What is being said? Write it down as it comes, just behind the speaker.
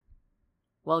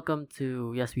Welcome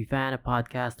to Yes We Fan, a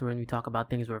podcast where we talk about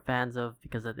things we're fans of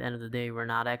because at the end of the day, we're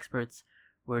not experts,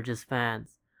 we're just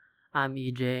fans. I'm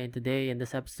EJ, and today in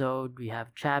this episode, we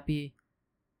have Chappie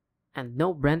and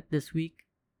no Brent this week.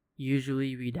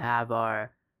 Usually, we'd have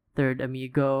our third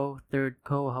co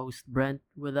host Brent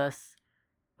with us,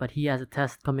 but he has a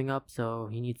test coming up, so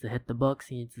he needs to hit the books,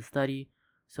 he needs to study.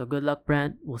 So, good luck,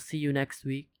 Brent. We'll see you next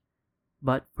week.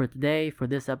 But for today, for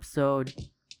this episode,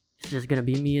 it's just gonna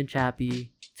be me and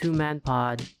Chappie, two-man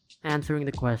pod, answering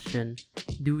the question,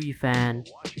 do we fan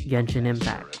Genshin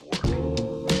Impact?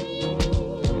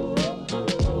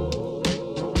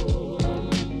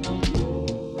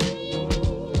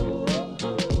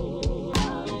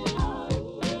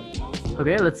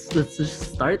 Okay, let's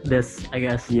just start this, I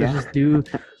guess. Yeah. Let's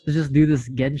just do this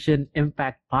Genshin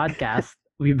Impact podcast.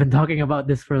 We've been talking about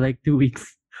this for like 2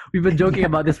 weeks. We've been joking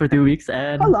about this for 2 weeks,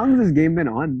 and How long has this game been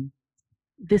on?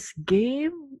 this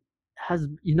game has,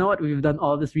 you know what, we've done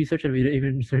all this research and we didn't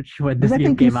even research when Because this I game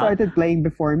think you came out. started playing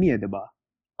before me, diba?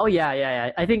 Oh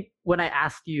yeah. I think when I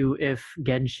asked you if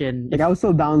Genshin, Like I was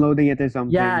still downloading it or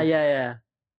something. yeah.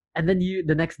 And then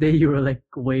the next day you were like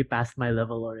way past my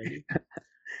level already.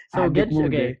 So Habit Genshin,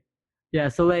 mode, okay. Yeah,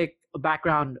 so like a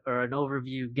background or an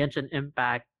overview, Genshin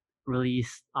Impact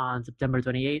released on September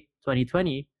 28th,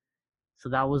 2020. So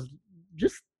that was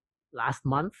just last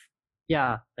month.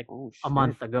 Yeah, like Oh a shit.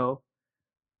 month ago.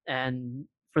 And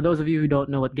for those of you who don't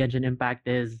know what Genshin Impact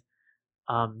is,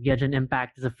 Genshin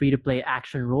Impact is a free-to-play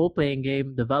action role-playing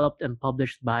game developed and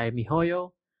published by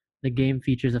MiHoYo. The game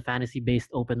features a fantasy-based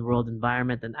open-world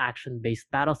environment and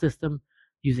action-based battle system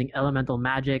using elemental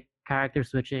magic, character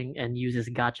switching, and uses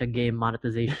gacha game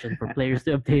monetization for players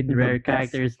to obtain The rare best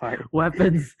characters, part.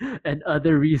 weapons, and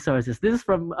other resources. This is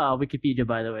from Wikipedia,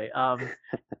 by the way.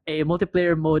 A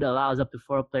multiplayer mode allows up to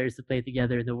 4 players to play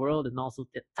together in the world and also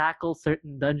tackle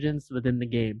certain dungeons within the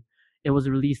game. It was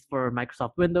released for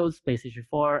Microsoft Windows, PlayStation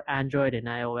 4, Android, and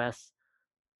iOS.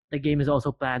 The game is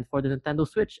also planned for the Nintendo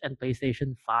Switch and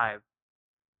PlayStation 5.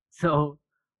 So,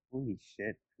 Holy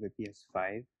shit, the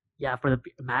PS5. yeah,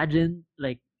 imagine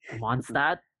like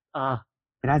Mondstadt. Uh,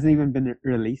 It hasn't even been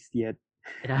released yet.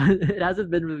 it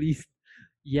hasn't been released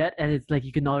yet, and it's like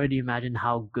you can already imagine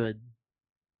how good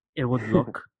it would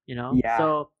look. Yeah.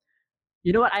 So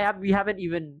you know what? I haven't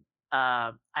even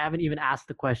asked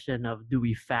the question of do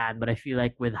we fan, but I feel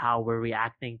like with how we're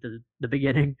reacting to the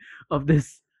beginning of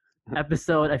this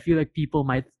episode, I feel like people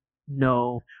might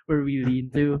know where we lean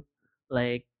to.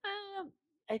 Like,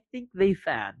 I think they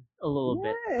fan a little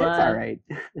bit, Yeah, it's but alright.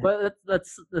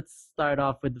 let's start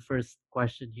off with the first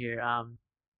question here.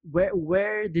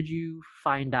 Where did you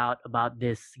find out about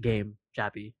this game,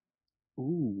 Chappie?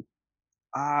 Ooh.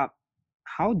 Uh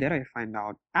how did I find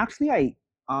out? Actually I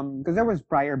because there was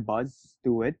prior buzz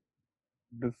to it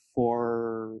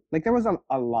before, like there was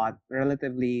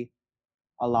relatively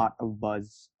a lot of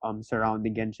buzz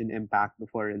surrounding Genshin Impact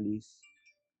before release.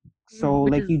 So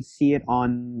Which like is you'd see it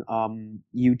on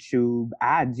YouTube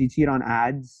ads. You'd see it on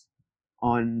ads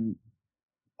on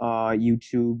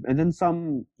YouTube, and then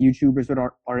some YouTubers would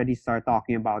already start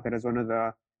talking about it as one of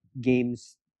the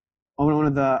games, one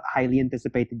of the highly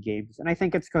anticipated games. And I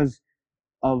think it's because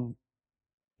of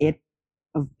it,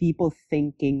 of people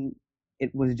thinking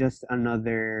it was just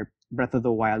another Breath of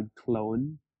the Wild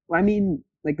clone. Well, I mean,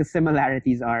 like the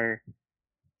similarities are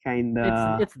kind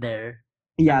of, it's there.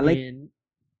 I yeah, like mean,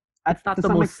 it's not to the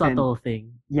some most extent, subtle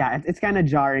thing. yeah, it's kind of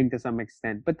jarring to some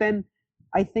extent. But then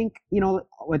I think,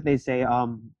 what they say,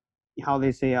 how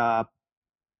they say,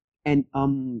 and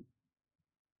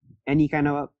any kind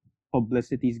of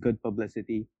publicity is good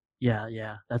publicity. Yeah,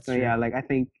 that's So true. yeah, like I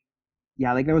think,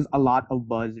 yeah, like there was a lot of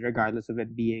buzz regardless of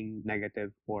it being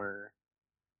negative or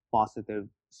positive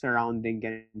surrounding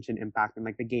Genshin Impact and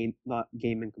like the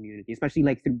gaming community, especially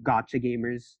like through gotcha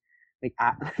gamers, like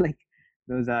like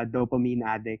those dopamine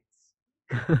addicts.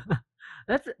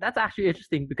 That's actually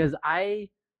interesting because I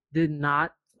did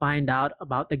not find out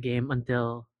about the game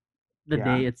until the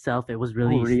Yeah. day itself it was Oh,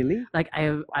 released. really? Like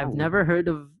I've Wow. never heard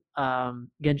of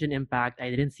Genshin Impact. I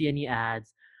didn't see any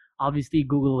ads. Obviously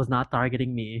Google was not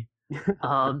targeting me.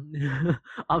 Um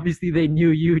Obviously they knew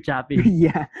you, Chappie.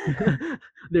 Yeah.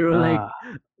 they were like Uh,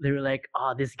 they were like,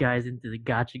 oh, this guy's into the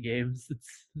gotcha games.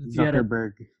 It's gotta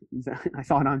Zuckerberg. I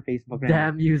saw it on Facebook. And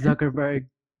damn you, Zuckerberg.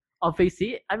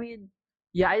 Obviously, I mean,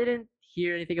 yeah, I didn't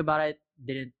hear anything about it,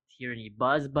 didn't hear any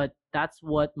buzz, but that's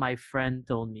what my friend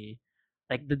told me.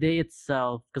 Like the day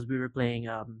itself, because Mhm. we were playing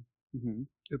a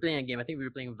game. I think we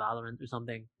were playing Valorant or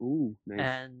something, Ooh,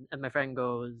 nice. and my friend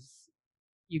goes,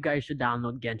 "You guys should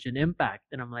download Genshin Impact,"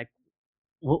 and I'm like,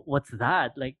 "What's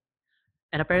that?" Like,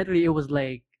 and apparently it was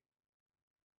like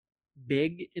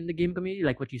big in the game community,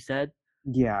 like what you said.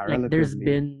 Yeah, Like there's relatively.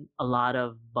 been a lot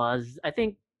of buzz. I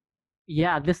think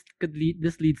yeah, this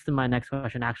leads to my next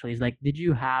question actually. Is like, did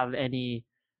you have any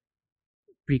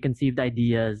preconceived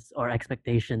ideas or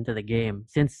expectation to the game?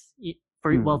 Since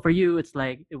Hmm. for you it's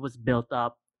like it was built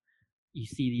up. You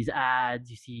see these ads,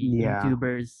 you see Yeah.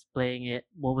 YouTubers playing it.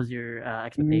 What was your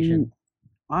Mm, expectation?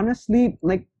 honestly,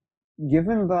 like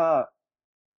given the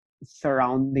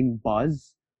surrounding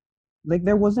buzz, like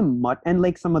there wasn't much, and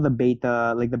like some of the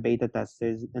beta, like the beta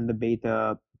testers and the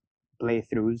beta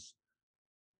playthroughs,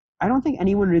 I don't think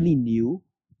anyone really knew.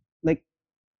 Like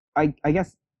I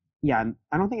guess yeah,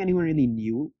 I don't think anyone really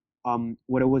knew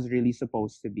what it was really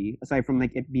supposed to be, aside from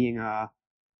like it being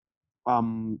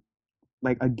um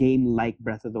like a game like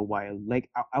Breath of the Wild. Like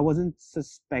I wasn't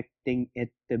suspecting it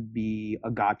to be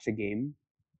a gotcha game.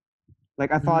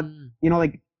 Like I thought, Mm,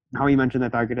 like how you mentioned the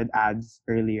targeted ads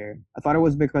earlier. I thought it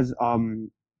was because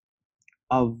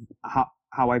of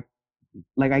how I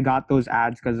got those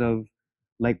ads because of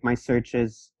like my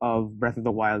searches of Breath of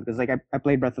the Wild, because like I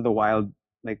played Breath of the Wild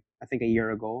like I think a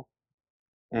year ago,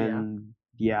 yeah, and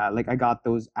yeah, like I got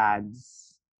those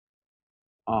ads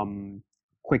um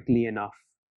quickly enough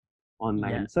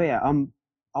yeah, online. So yeah,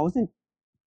 I wasn't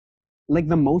like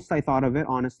the most I thought of it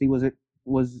honestly was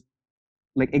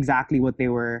like exactly what they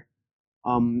were,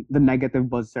 the negative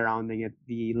buzz surrounding it,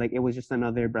 the like it was just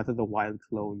another Breath of the Wild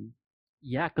clone.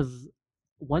 yeah. Because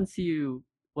once you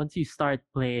once you start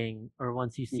playing or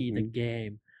once you see the Mm-hmm.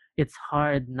 game, it's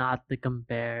hard not to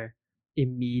compare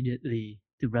immediately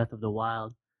to Breath of the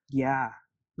Wild. Yeah.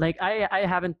 Like I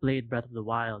haven't played Breath of the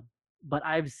Wild, but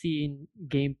I've seen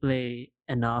gameplay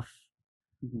enough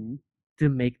Mm-hmm. to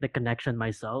make the connection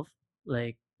myself.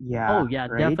 Like, oh Yeah, yeah,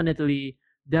 right. definitely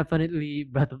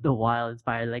Breath of the Wild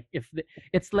inspired. Like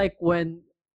it's like when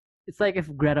it's like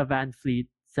if Greta Van Fleet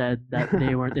said that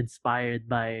they weren't inspired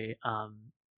by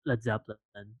Led Zeppelin,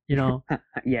 you know?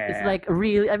 It's Yeah. like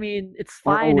really, I mean, it's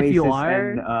Or fine if you Oasis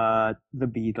and are the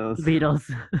Beatles. the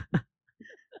Beatles.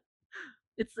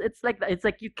 It's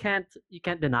like you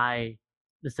can't deny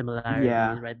the similarity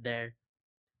Yeah. right there.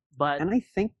 But And I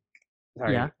think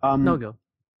yeah, sorry, no go.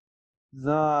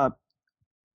 the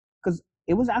because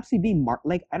it was actually being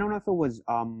like I don't know if it was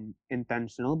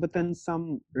intentional, but then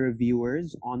some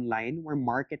reviewers online were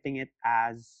marketing it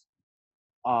as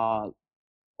uh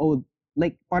oh,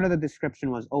 like part of the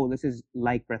description was, oh, this is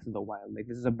like Breath of the Wild, like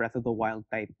this is a Breath of the Wild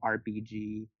type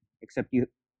RPG, except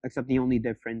the only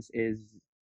difference is,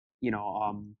 you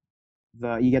know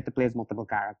the you get to play as multiple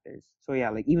characters. So yeah,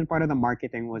 like even part of the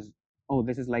marketing was, oh,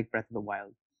 this is like Breath of the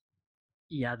Wild.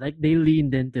 Yeah, like they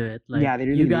leaned into it. Like Yeah, they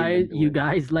really leaned into you it.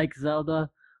 guys like Zelda.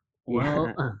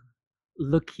 Well, Yeah.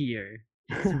 look here.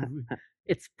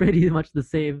 It's pretty much the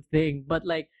same thing, but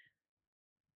like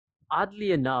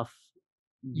oddly enough,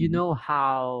 you Hmm. know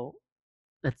how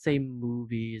let's say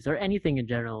movies or anything in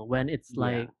general when it's Yeah.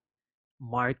 like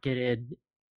marketed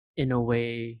in a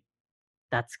way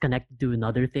that's connected to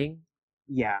another thing,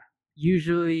 Yeah.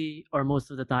 usually or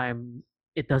most of the time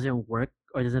it doesn't work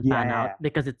or doesn't Yeah. pan out Yeah.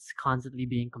 because it's constantly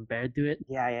being compared to it,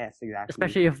 Yeah. Yes, exactly.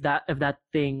 especially if that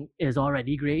thing is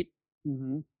already great.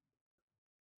 Hmm.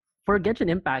 For Genshin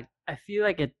Impact, I feel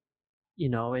like it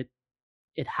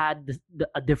had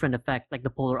a different effect, like the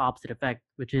polar opposite effect,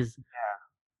 which is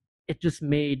it just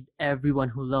made everyone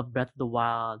who loved Breath of the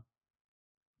Wild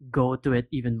go to it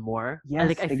even more.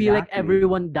 Yes, I feel like exactly.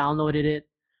 everyone downloaded it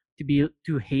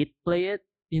to hate play it.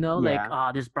 Like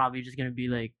Yeah. this is probably just gonna be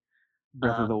like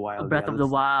Breath of the a Wild. Breath Yeah. of the Yeah,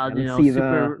 Wild, let's see the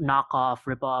super knockoff,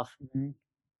 rip off. mhm,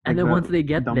 And like then once the they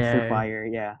get dumpster there, fire.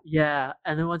 Yeah. yeah,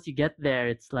 and then once you get there,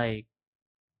 it's like,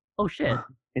 oh shit,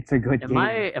 It's a good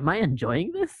game. am I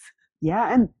enjoying this?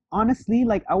 Yeah, and honestly,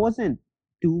 like I wasn't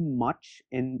too much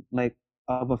in like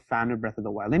of a fan of Breath of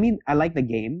the Wild. I mean, I like the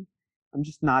game. I'm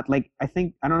just not like I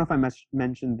think I don't know if I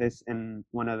mentioned this in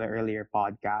one of the earlier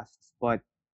podcasts, but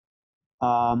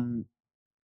um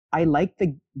I like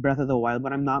the Breath of the Wild,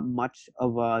 but I'm not much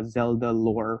of a Zelda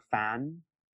lore fan.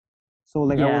 So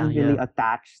like I Yeah, wasn't really yeah,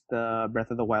 attached to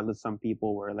Breath of the Wild as some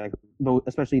people were, like those,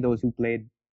 especially those who played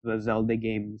the Zelda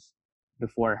games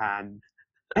beforehand.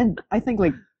 And I think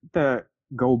like to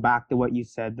go back to what you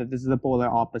said, that this is the polar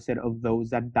opposite of those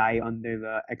that die under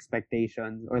the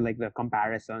expectations or like the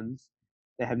comparisons,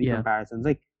 the heavy yeah, comparisons.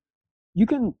 Like you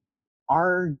can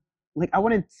are like I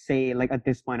wouldn't say like at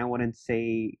this point I wouldn't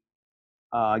say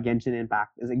Genshin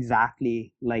Impact is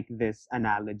exactly like this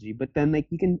analogy, but then like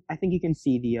I think you can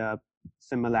see the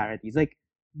similarities, like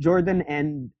Jordan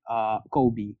and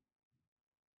Kobe.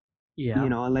 yeah,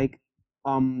 Like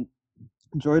um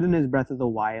Jordan is Breath of the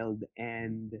Wild,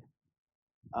 and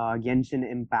Genshin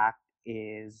Impact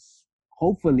is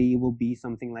hopefully will be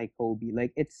something like Kobe.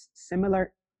 Like it's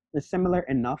similar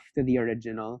enough to the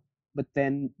original, but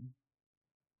then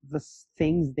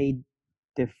things they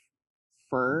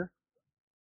differ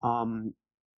um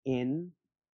in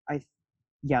I th-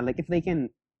 yeah, like if they can,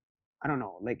 I don't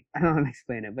know, like I don't know how to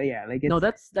explain it, but yeah, like No,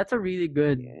 it's that's a really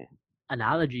good yeah.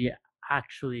 analogy.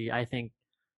 Actually, I think,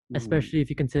 Mm-hmm. especially if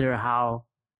you consider how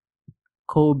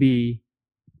Kobe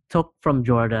took from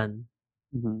Jordan,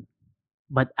 Mm-hmm.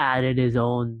 but added his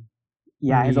own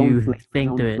Yeah, new his thing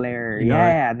to own it. flair. You know,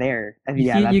 Yeah, there. you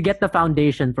Yeah, see, you that's get the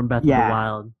foundation from Breath of the yeah.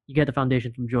 Wild. You get the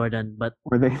foundation from Jordan, but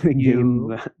Or the game,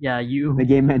 you, yeah, the you,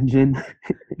 game engine.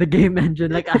 the game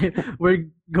engine. Like we're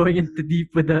going into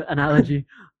deep with the analogy,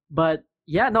 but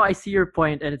yeah, no, I see your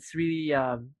point, and it's really,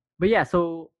 but yeah.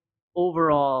 So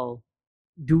overall,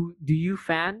 do you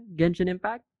fan Genshin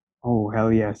Impact? Oh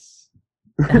hell yes.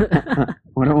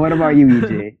 What about you,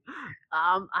 EJ?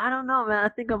 I don't know, man. I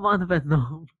think I'm on the fence.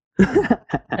 No,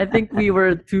 I think we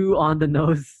were too on the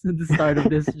nose at the start of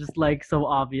this, just like so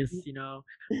obvious.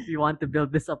 We want to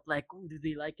build this up, like, oh, do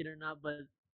they like it or not? But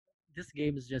this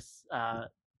game is just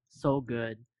so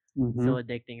good, Mm-hmm. so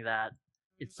addicting that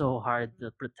it's so hard to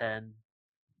pretend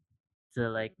to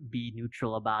like be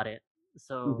neutral about it.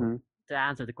 So Mm-hmm. to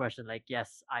answer the question, like,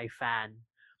 yes, I fan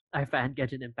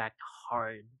Genshin Impact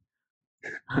hard.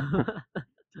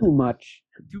 Too much.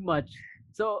 Too much.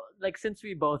 So like since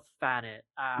we both fan it,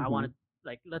 I Mm-hmm. wanted,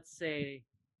 like, let's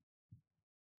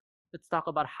talk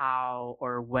about how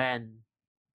or when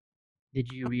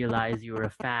did you realize you were a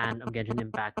fan of Genshin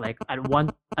Impact? Like at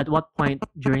what point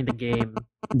during the game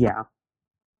Yeah.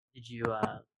 did you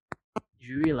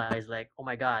realize, like, oh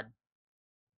my god,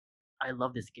 I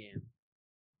love this game?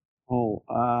 Oh,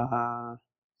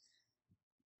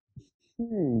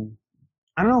 hmm.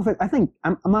 I don't know if I think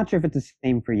I'm not sure if it's the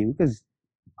same for you because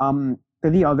to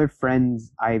the other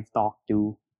friends I've talked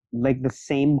to, like the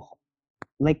same,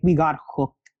 like we got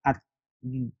hooked at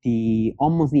the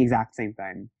almost the exact same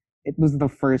time. It was the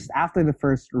first after the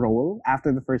first roll,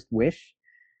 after the first wish.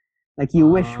 Like you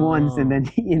wish once and then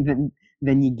Oh,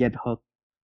 then you get hooked.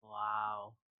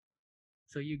 wow.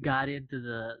 So you got into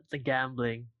the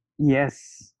gambling.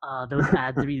 Yes. Those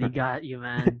ads really got you,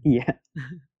 man. Yeah.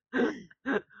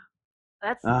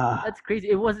 that's Ah. that's crazy.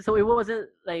 It wasn't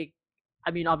like,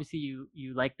 I mean, obviously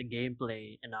you like the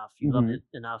gameplay enough. You loved Mm-hmm.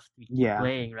 it enough to keep Yeah.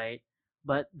 playing, right?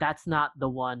 But that's not the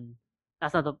one.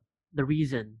 That's not the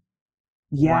reason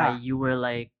why Yeah. you were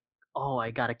like, oh,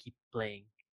 I gotta keep playing.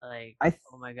 Like, I th-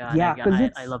 oh my god, yeah, cuz I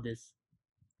it's love this.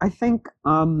 I think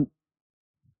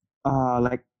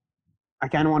like I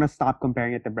kind of want to stop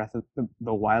comparing it to Breath of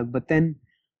the Wild, but then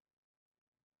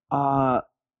uh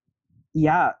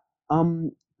yeah,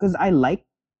 cuz I like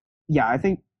yeah, I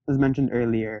think as mentioned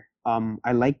earlier,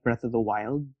 I like Breath of the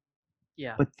Wild,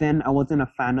 Yeah. but then I wasn't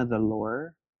a fan of the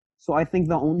lore. So I think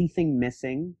the only thing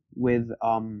missing with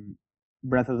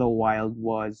Breath of the Wild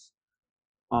was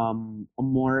a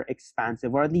more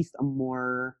expansive or at least a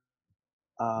more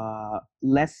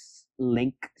less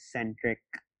link centric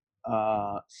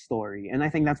story. And I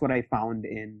think that's what I found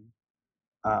in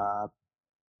uh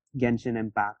Genshin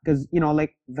Impact because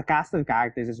like the cast of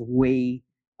characters is way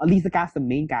at least the cast of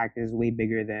main characters is way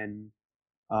bigger than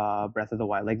Breath of the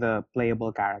Wild, like the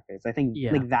playable characters. I think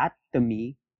Yeah. like that to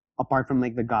me, apart from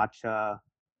like the gotcha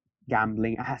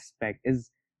gambling aspect,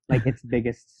 is like its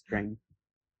biggest strength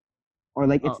or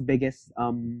like its Oh, biggest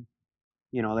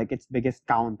like its biggest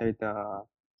counter to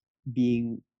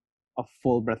being a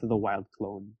full Breath of the Wild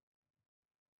clone.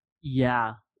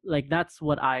 yeah. Like that's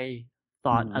what I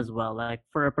thought Mm-hmm. as well. Like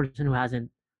for a person who hasn't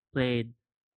played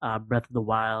Breath of the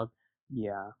Wild,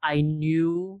 Yeah. I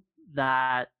knew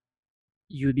that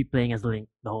you'd be playing as Link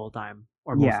the whole time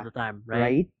or most of Yeah. the time, right?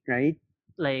 Right. Right.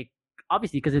 Like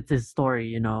obviously because it's his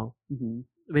story, Mm-hmm.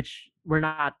 which we're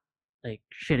not like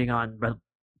shitting on Breath of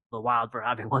the Wild for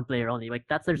having one player only. Like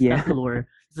that's Yeah. the lore.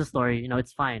 It's the story.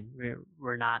 It's fine.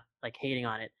 We're not like hating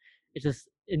on it. It's just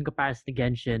in comparison to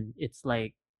Genshin, it's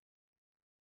like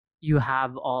you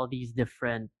have all these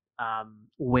different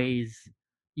ways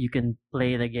you can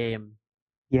play the game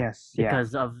Yes. Yeah.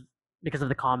 because of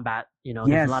the combat. There's a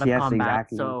Yes. lot of Yes. combat,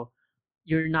 Exactly. so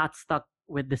you're not stuck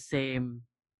with the same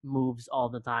moves all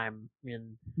the time. I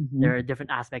mean, Mm-hmm. there are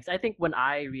different aspects. I think when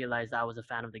I realized I was a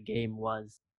fan of the game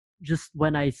was just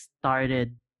when I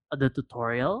started the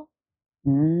tutorial,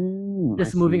 I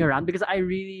just moving see. around, because I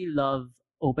really love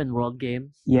open world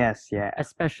games, Yes. Yeah.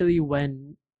 especially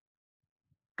when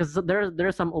because there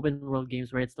are some open world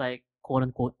games where it's like quote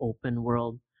unquote open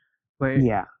world where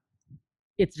Yeah.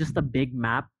 it's just a big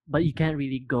map, but you can't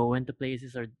really go into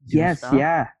places or do Yes. stuff.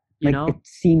 Yeah. You Like know?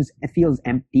 it feels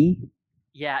empty.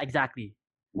 Yeah, exactly.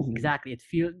 Mhm. Exactly.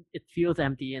 It feels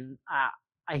empty, and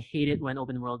I hate it when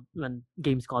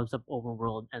games call themselves open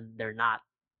world and they're not.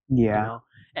 You Yeah, know.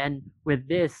 And with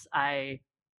this,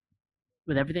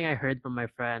 with everything I heard from my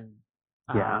friend,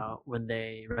 yeah, when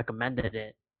they recommended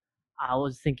it, I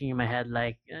was thinking in my head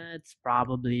like, it's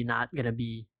probably not gonna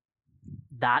be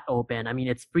that open. I mean,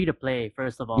 it's free to play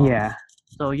first of all, yeah.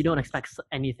 so you don't expect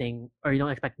anything, or you don't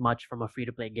expect much from a free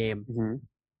to play game. Hmm.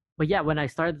 But yeah, when I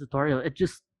started the tutorial,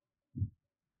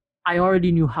 I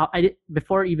already knew how I did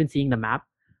before even seeing the map.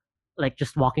 Like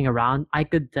just walking around, I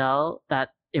could tell that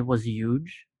it was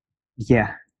huge,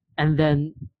 Yeah. and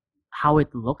then how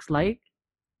it looks like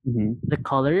Hmm. the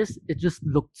colors, it just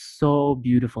looked so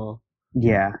beautiful.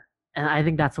 Yeah. And I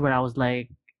think that's where I was like,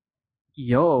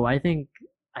 yo, I think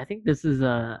this is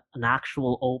a an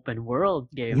actual open world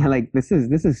Yeah, game. like this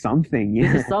is something.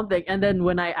 This is Yeah. something. And then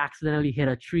when I accidentally hit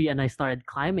a tree and I started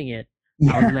climbing it,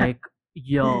 I was Yeah. like,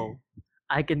 yo,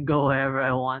 I can go wherever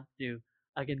I want to.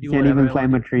 I can You do can't whatever even I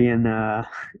want climb a to. tree in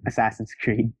Assassin's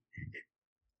Creed.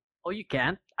 Oh, you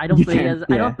can't. You can't,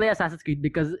 I yeah. don't play Assassin's Creed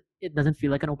because it doesn't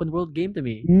feel like an open world game to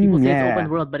me. People Mm, say it's open yeah.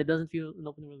 world, but it doesn't feel an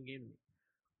open world game to me.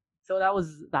 So that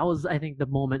was I think the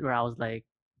moment where I was like,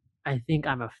 I think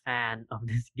I'm a fan of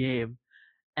this game.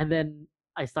 And then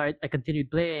I continued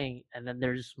playing, and then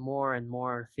there's more and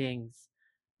more things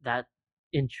that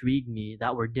intrigued me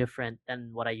that were different than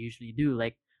what I usually do,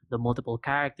 like the multiple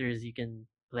characters you can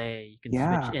play, you can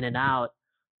switch Yeah. in and out.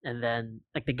 And then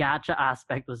like the gacha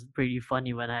aspect was pretty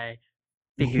funny when I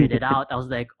figured it out. I was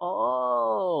like,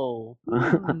 oh,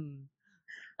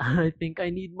 I think I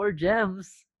need more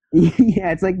gems.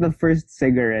 Yeah, it's like the first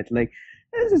cigarette. Like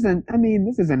this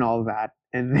isn't all that.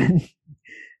 And then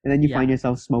and then you find Yeah.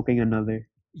 yourself smoking another.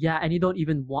 Yeah, and you don't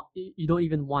even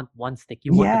want one stick.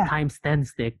 You want the Yeah. times 10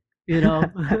 stick, you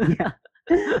know? Yeah.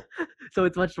 So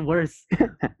it's much worse.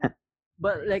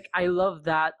 But like I love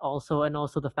that also, and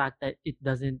also the fact that it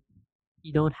doesn't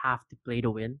you don't have to play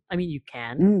to win. I mean, you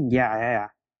can, Mm, yeah, yeah,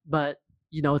 but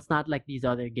it's not like these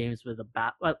other games with a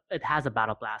well, it has a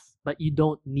battle pass, but you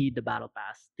don't need the battle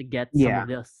pass to get some yeah. of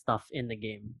the stuff in the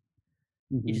game.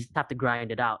 You Hmm. just have to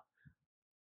grind it out.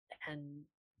 And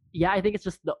yeah, I think it's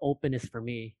just the openness for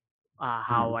me,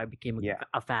 how Mm, I became yeah.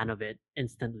 a fan of it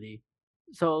instantly.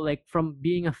 So like from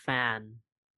being a fan,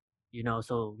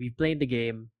 so we played the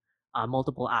game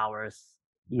multiple hours.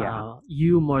 Yeah.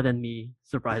 You more than me,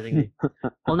 surprisingly.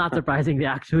 Well, not surprisingly,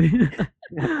 actually.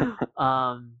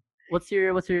 What's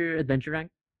your adventure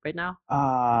rank right now?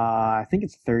 I think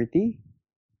it's 30.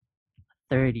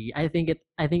 30. I think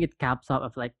it caps out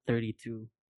of like 32.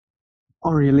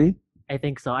 Oh, really? I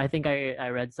think so. I think I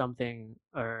read something,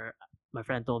 or my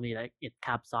friend told me like it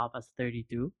caps off as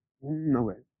 32. Mm, no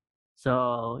way.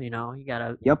 So, you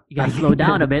gotta Yep. you gotta slow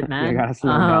down a bit, You man. gotta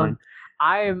slow down.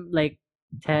 I'm like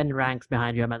 10 ranks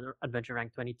behind you. I'm at adventure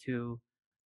rank 22.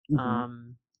 Hmm.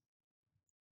 Um,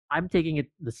 I'm taking it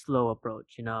the slow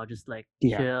approach, just like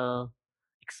Yeah. chill,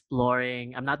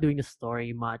 exploring. I'm not doing the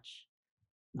story much.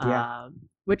 Yeah.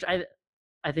 Which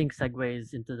I think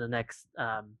segues into the next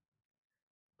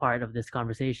part of this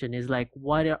conversation is like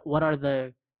what are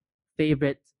the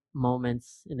favorite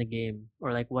moments in the game,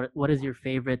 or like what is your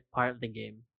favorite part of the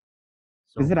game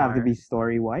Does so it have to be far?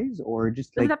 story wise or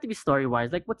just Doesn't have to be story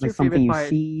wise. Like, what's like your something favorite you part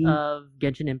see? of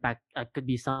Genshin Impact? Could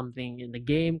be something in the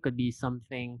game, could be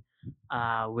something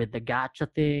with the gacha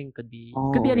thing, could Oh, be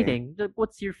okay. anything.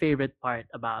 What's your favorite part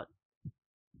about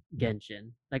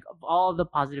Genshin? Like of all the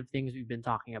positive things we've been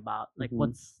talking about, like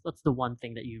Hmm. what's the one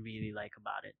thing that you really like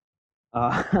about it?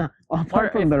 Or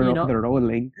Apart from if the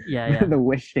rolling, yeah, yeah, the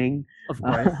wishing, of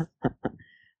uh, course.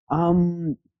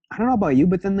 I don't know about you,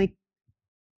 but then like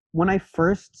when I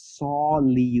first saw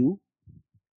Liu,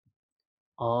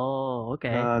 Oh,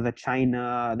 okay. the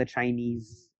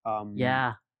Chinese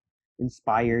Yeah.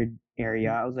 inspired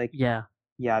area, Mm, I was like, yeah.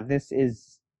 yeah,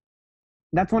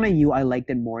 that's when I knew I liked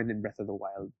it more than Breath of the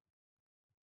Wild.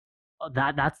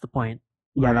 That's the point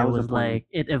Yeah, where that it was the was point. like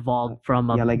it evolved from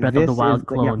a Yeah, like Breath of the this is Wild like,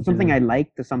 yeah, clone from something to. I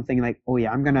like to something like, oh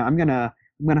yeah, I'm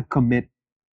gonna commit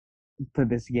to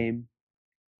this game.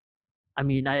 I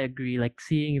mean, I agree. Like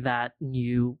seeing that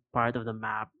new part of the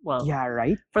map. Well, Yeah,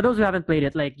 right. for those who haven't played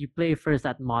it, like you play first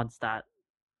at Mondstadt,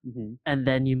 Hmm. and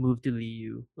then you move to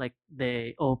Liu. Like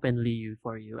they open Liu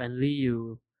for you, and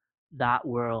Liu, that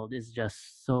world is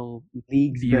just so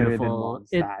Leagues better than beautiful.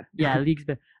 Mondstadt. Yeah, leagues.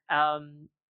 Um,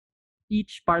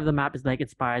 each part of the map is like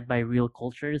inspired by real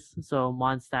cultures. So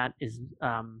Mondstadt is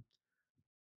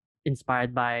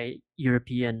inspired by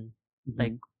European,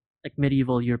 like Hmm.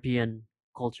 medieval European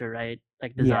culture, right?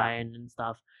 Like Yeah. design and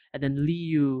stuff. And then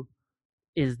Liu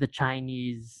is the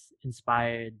Chinese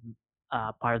inspired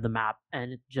part of the map,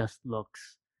 and it just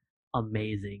looks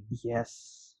amazing.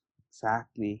 Yes,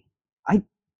 exactly. I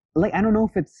I don't know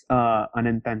if it's an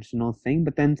intentional thing,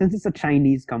 but then since it's a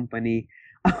Chinese company,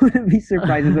 I wouldn't be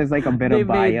surprised if there's like a bit of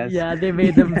bias. They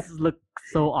made them Yeah. look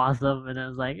so awesome, and I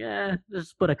was like,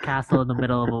 just put a castle in the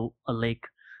middle of a lake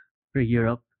for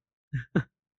Europe.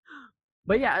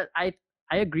 But yeah, I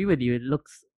agree with you. It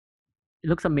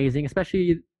looks amazing,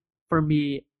 especially for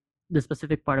me. The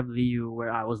specific part of Liu where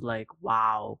I was like,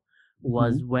 wow, Hmm.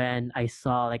 was when I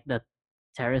saw like the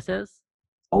terraces,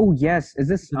 Oh yes, is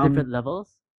this the different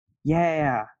levels. yeah, yeah,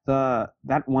 yeah, the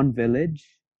that one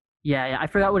village? Yeah, I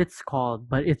forgot what it's called,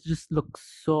 but it just looks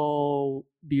so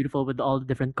beautiful with all the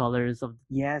different colors of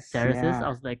Yes, terraces. I yeah.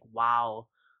 was like, wow.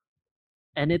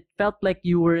 And it felt like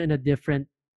you were in a different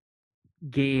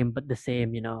game, but the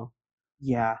same, you know.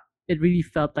 Yeah. It really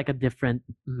felt like a different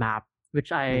map,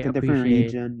 which I Like a different appreciate,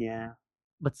 region, yeah.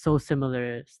 but so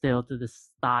similar still to the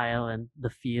style and the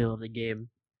feel of the game,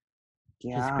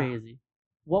 which is Yeah. crazy.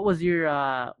 What was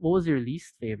your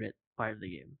least favorite part of the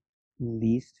game?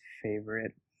 Least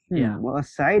favorite. Yeah. Well,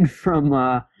 aside from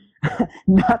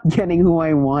not getting who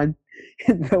I want,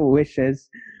 the wishes,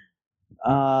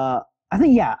 I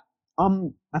think yeah.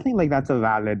 I think like that's a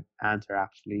valid answer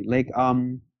actually.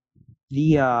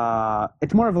 The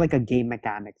it's more of like a game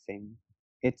mechanic thing.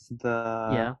 It's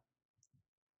the Yeah.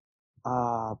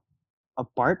 uh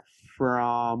apart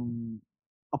from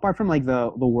apart from like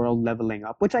the world leveling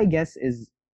up, which I guess is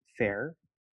fair.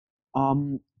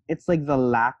 It's like the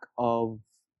lack of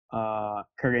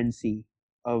currency,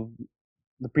 of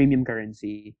the premium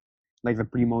currency, like the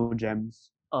primo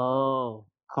gems Oh,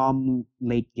 come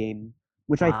late game,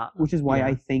 wow. which is why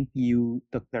I Yeah. think you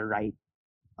took the right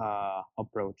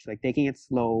approach, like taking it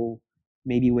slow,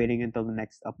 maybe waiting until the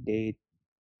next update,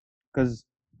 because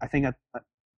I think at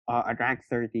rank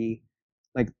 30,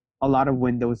 like a lot of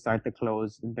windows start to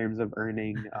close in terms of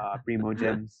earning primo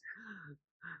gems.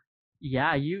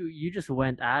 Yeah, you just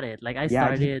went at it. Like I Yeah,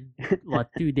 started what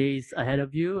 2 days ahead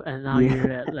of you, and now yeah.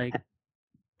 you're at like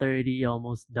 30,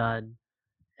 almost done.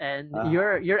 And uh,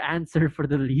 your answer for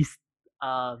the least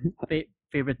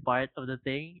favorite part of the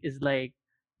thing is like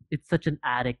it's such an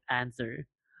addict answer.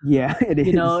 yeah, it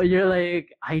You know, is. you're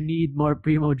like, I need more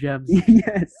primo gems.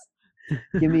 Yes.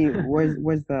 Give me where's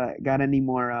the got any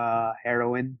more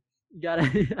heroin? You gotta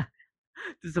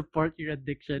to support your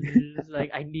addiction. You're just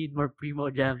like, I need more primo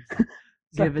gems.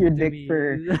 Give Suck it your to dick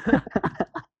for me.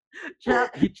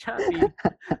 Chappy, Chappy.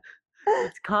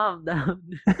 Let's calm down.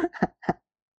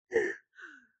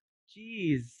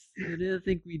 Jeez, I didn't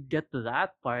think we'd get to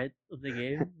that part of the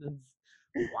game. That's,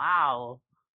 wow.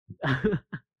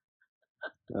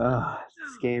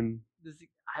 this game. this,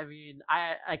 I mean,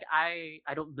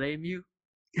 I don't blame you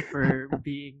for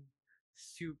being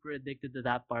super addicted to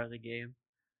that part of the game.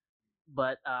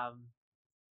 But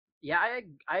yeah,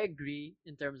 I agree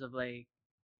in terms of like,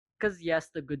 because yes,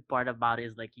 the good part about it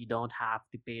is like you don't have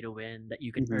to pay to win, that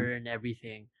you can Hmm. earn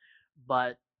everything.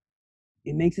 But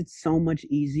It makes it so much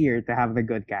easier to have the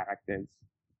good characters.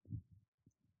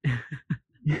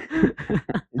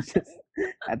 It's just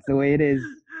that's the way it is.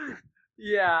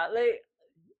 yeah, like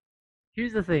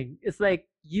here's the thing. It's like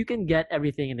you can get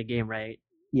everything in the game, right?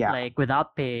 Yeah. Like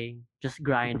without paying, just Mhm.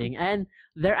 grinding. And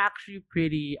they're actually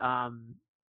pretty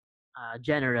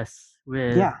generous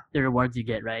with Yeah. the rewards you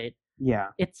get, right? Yeah.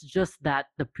 It's just that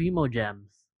the primo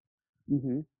gems,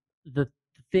 Hmm. the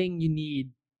thing you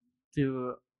need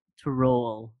to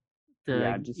roll,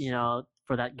 Yeah. to Just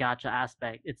for that gacha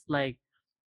aspect, it's like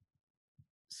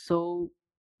so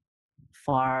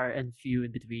far and few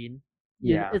in between.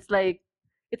 yeah. It's like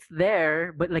it's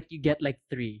there, but like you get like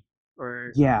three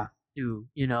or Yeah. two,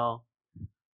 you know.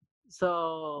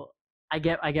 So I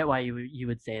get why you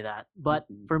would say that, but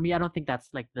Hmm. for me, I don't think that's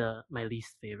like the my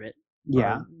least favorite or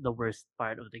Yeah. the worst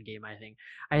part of the game. I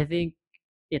think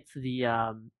it's the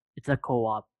it's a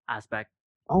co-op aspect.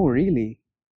 Oh, really?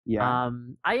 Yeah.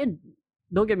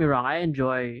 Don't get me wrong, I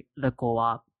enjoy the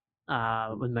co-op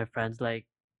Mhm. with my friends, like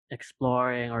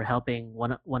exploring or helping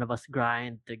one of us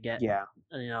grind to get Yeah.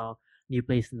 you know new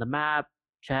place in the map,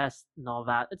 chest and all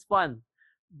that. It's fun,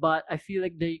 but I feel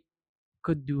like they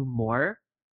could do more.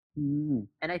 Mm.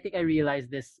 And I think I realized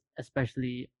this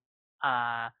especially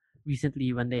uh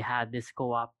recently when they had this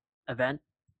co-op event.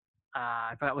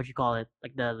 I forgot what you call it,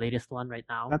 like the latest one right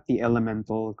now. Not the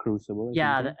elemental crucible or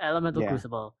Yeah, the something. Elemental Yeah.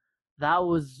 Crucible. That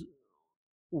was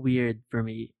weird for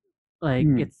me. Like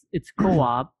Hmm. it's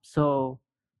co-op, so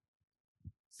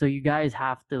you guys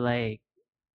have to like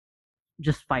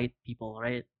just fight people,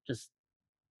 right? Just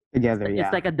Together, it's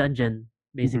yeah. like a dungeon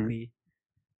Hmm. basically.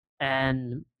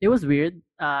 And it was weird,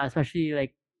 especially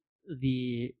like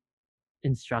the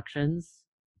instructions.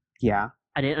 Yeah.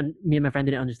 Me and my friend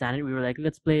didn't understand it. We were like,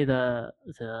 let's play the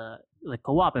like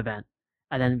co-op event,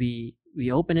 and then we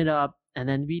open it up, and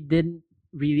then we didn't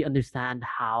really understand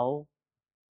how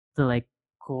to like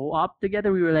co-op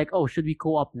together. We were like, oh, should we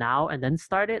co-op now and then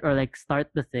start it, or like start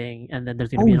the thing and then there's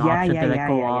gonna Oh be an yeah, option yeah, to like yeah,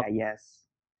 yeah, yeah. co-op, Yes.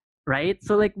 right?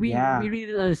 So like we Yeah. really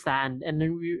didn't understand, and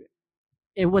then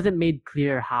it wasn't made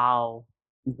clear how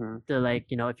Hmm. to like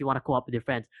if you want to co-op with your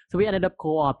friends. So we ended up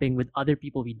co-oping with other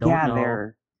people we don't Yeah, know,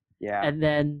 there. Yeah. and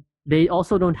then they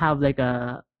also don't have like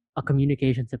a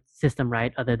communication system,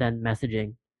 right, other than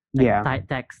messaging, like Yeah.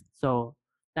 text. So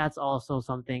that's also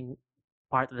something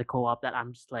part of the co-op that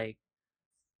I'm just like,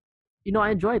 I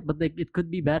enjoy it, but like it could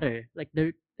be better. Like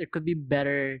there could be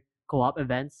better co-op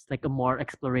events, like a more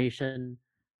exploration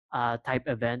type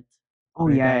event Oh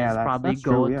where you yeah, yeah. guys That's probably that's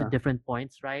true. go to Yeah. different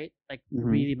points, right? Like Hmm.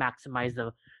 really maximize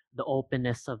the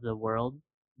openness of the world.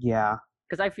 Yeah.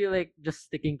 Because I feel like just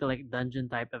sticking to like dungeon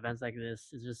type events like this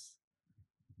is just,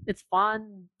 it's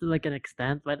fun to like an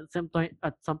extent, but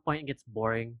at some point it gets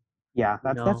boring, Yeah.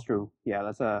 you That's know, true. Yeah.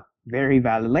 That's a very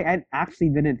valid. Like I actually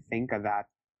didn't think of that.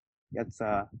 That's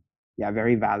a yeah,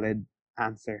 very valid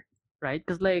answer. right?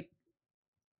 Because like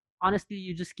honestly,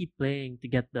 you just keep playing to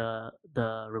get the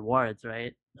rewards,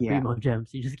 right? The Yeah. primo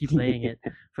gems. You just keep playing it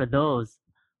for those.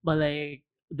 But like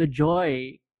the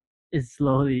joy is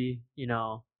slowly,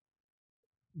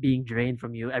 being drained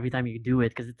from you every time you do it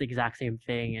because it's the exact same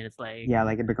thing, and it's like, Yeah,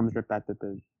 like it becomes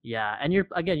repetitive. yeah, and you're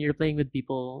playing with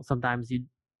people. Sometimes you,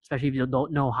 especially if you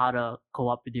don't know how to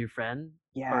co-op with your friend,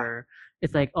 Yeah. or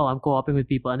it's like, oh, I'm co-oping with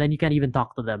people, and then you can't even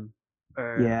talk to them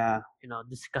or Yeah.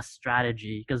 discuss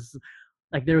strategy because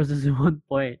like there was this one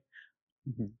point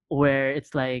Hmm. where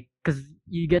it's like, because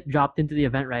you get dropped into the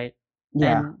event, right?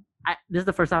 Yeah. And this is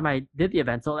the first time I did the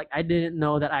event, so like I didn't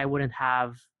know that I wouldn't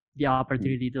have the Mhm.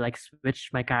 opportunity to like switch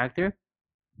my character,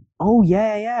 Oh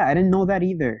yeah, yeah. I didn't know that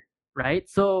either. right?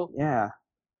 So Yeah.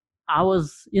 I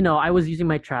was using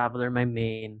my traveler, my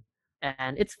main,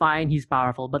 and it's fine. He's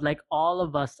powerful, but like all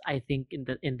of us, I think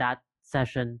in that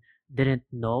session didn't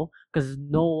know because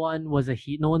no one was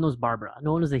Barbara,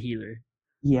 no one was a healer,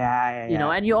 Yeah, yeah, yeah.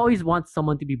 and you always want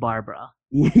someone to be Barbara,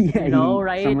 Yeah,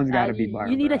 right? someone's got to be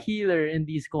You need a Barbara. healer in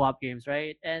these co-op games,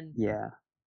 right? And Yeah.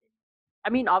 I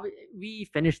mean, we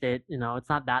finished it. It's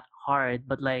not that hard,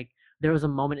 but like there was a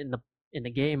moment in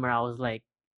the game where I was like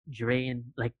drained,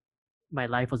 like my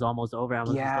life was almost over. I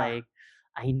was just Yeah. like,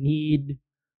 I need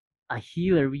a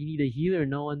healer. We need a healer.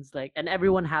 No one's like, and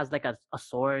everyone has like a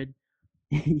sword.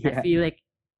 I Yeah. feel like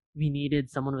we needed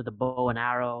someone with a bow and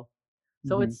arrow.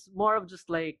 So Hmm. it's more of just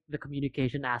like the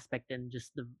communication aspect and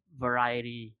just the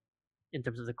variety in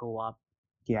terms of the co-op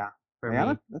Yeah. for Yeah,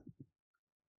 me.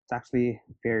 that's actually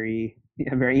very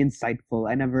yeah, very insightful.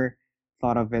 I never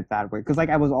thought of it that way because like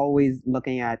I was always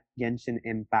looking at Genshin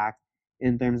Impact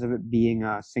in terms of it being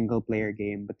a single player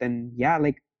game, but then yeah,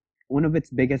 like one of its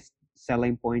biggest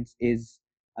selling points is,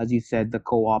 as you said, the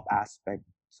co-op aspect.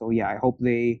 So yeah, I hope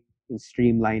they can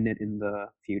streamline it in the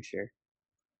future.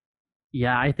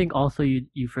 Yeah, I think also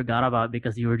you forgot about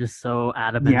because you were just so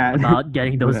adamant Yeah, about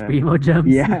getting those the primo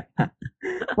gems. yeah.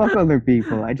 Fuck other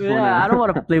people. I just Yeah, I wanna don't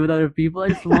want to play with other people. I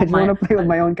just I want just wanna play with I,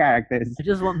 my own characters. I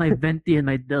just want my venti and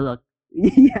my Diluc.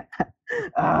 Yeah.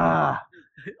 Ah,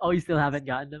 Oh, you still haven't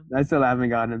gotten them? I still haven't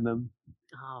gotten them.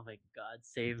 Oh my god,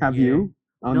 same Have here. you?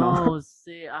 Oh no. No,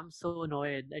 see, I'm so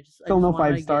annoyed. I Still just no want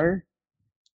five to get star?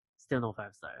 still no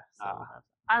 5 star. Still no Ah, 5 star.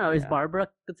 I don't know. Is yeah. Barbara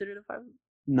considered a five?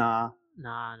 Nah.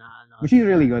 Nah, nah, no. But she's She's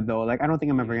really not. good though. Like I don't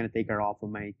think I'm ever Really. gonna take her off of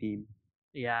my team.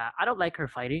 Yeah, I don't like her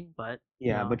fighting, but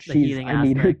Yeah, but the she's healing I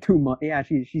need her aspect, too much. Yeah,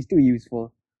 she's too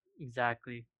useful.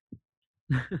 exactly.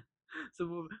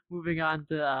 So moving on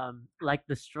to like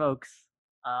the Strokes.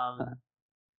 Um,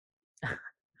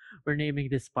 we're naming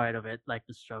this part of it like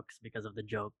the Strokes because of the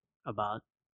joke about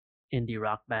indie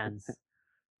rock bands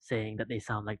saying that they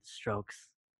sound like the Strokes.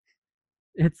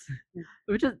 It's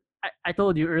which is I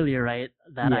told you earlier, right,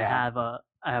 that Yeah.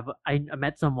 I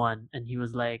met someone and he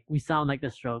was like, we sound like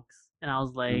the Strokes, and I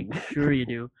was like, Mm. sure you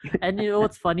do. And you know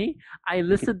what's funny? I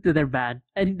listened to their band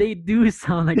and they do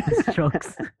sound like the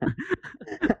Strokes.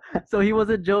 So he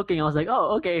wasn't joking. I was like,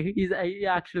 oh, okay. He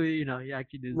actually, he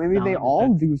actually does Maybe sound they like the all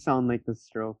Strokes. do sound like the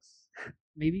Strokes.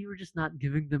 Maybe we're just not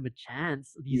giving them a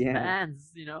chance. These Yeah.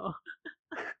 bands.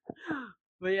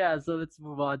 But yeah, so let's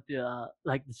move on to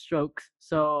like the Strokes.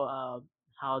 So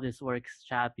how this works,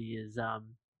 Chappie, is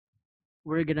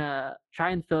we're gonna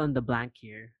try and fill in the blank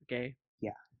here. Okay,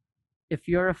 Yeah. if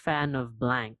you're a fan of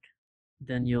blank,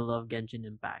 then you'll love Genshin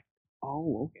Impact.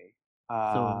 Oh, okay.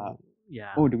 So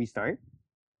yeah, Oh, do we start?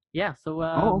 yeah. So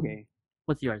Oh, okay.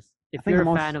 what's yours? I If think you're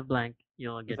a fan of blank,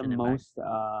 you'll the get an impact. most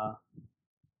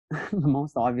the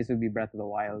most obvious would be Breath of the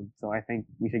Wild. So I think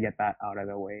we should get that out of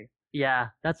the way. Yeah,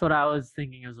 that's what I was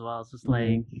thinking as well. It's just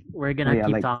like Hmm. we're Oh gonna yeah,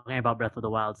 keep like talking about Breath of the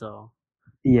Wild, so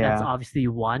that's yeah. obviously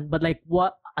one. But like,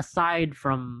 what aside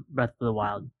from Breath of the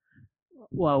Wild,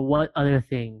 well, what other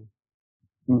thing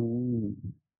Mm.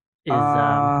 is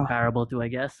Uh, comparable to, I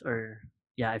guess, or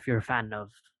yeah, if you're a fan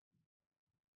of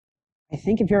I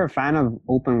think if you're a fan of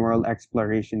open world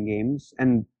exploration games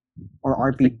and or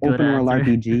that's a RP good open world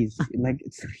answer. RPGs, like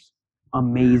it's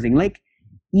amazing. Like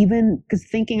even because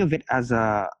thinking of it as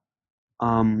a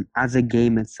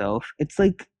game itself, it's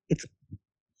like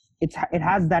it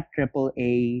has that triple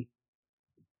A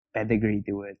pedigree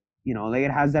to it. Like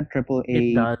it has that triple It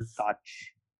A does.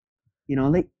 touch.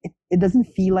 Like it doesn't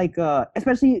feel like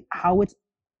especially how it's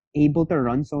able to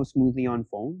run so smoothly on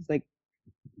phones. Like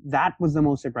that was the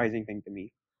most surprising thing to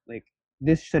me. Like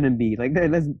this shouldn't be like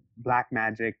there's black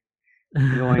magic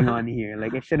going on here.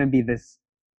 Like it shouldn't be this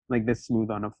smooth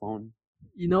on a phone.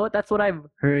 You know what? That's what I've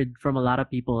heard from a lot of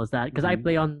people is that because I Hmm.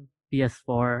 play on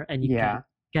PS4 and you Yeah.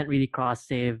 can't really cross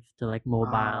save to like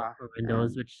mobile Ah, or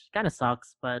Windows, and which kind of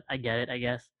sucks, but I get it, I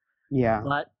guess. yeah.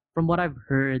 But from what I've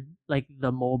heard, like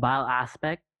the mobile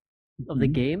aspect of the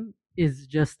Hmm. game is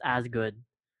just as good.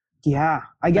 Yeah.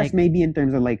 I guess Like, maybe in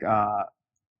terms of like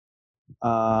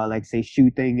say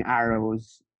shooting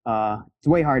arrows, it's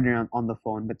way harder on the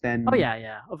phone. But oh then yeah,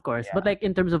 yeah, of course. But yeah, like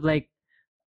in terms of like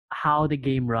how the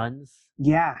game runs,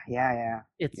 yeah.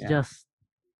 it's Yeah. just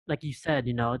like you said,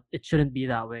 it shouldn't be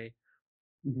that way.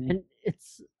 Hmm. And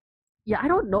it's yeah, I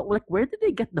don't know, like where did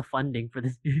they get the funding for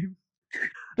this game?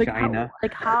 China.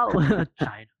 Like how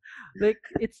China. Like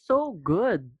it's so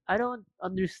good. I don't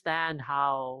understand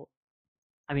how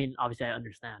I mean, obviously I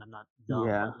understand. I'm not dumb, but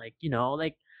Yeah. like,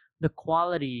 like the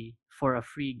quality for a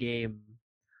free game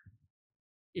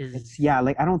It's is yeah,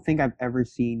 like I don't think I've ever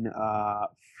seen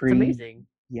it's free amazing.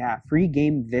 free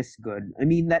game this good. I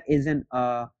mean that isn't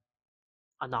an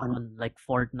On like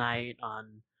Fortnite,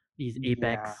 on these yeah.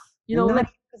 Apex. And not Like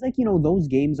even because like those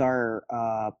games are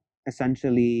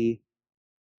essentially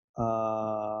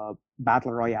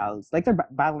battle royales. Like they're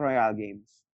battle royale games.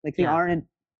 Like they yeah, aren't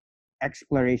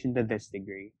exploration to this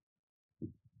degree.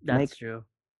 that's Like true.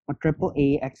 a triple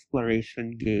A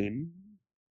exploration game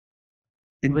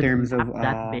in With a terms of map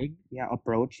that big, yeah,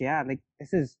 approach. Yeah, like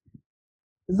this is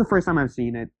the first time I've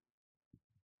seen it.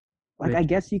 Like I which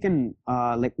guess you can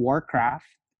like Warcraft,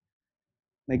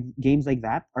 like games like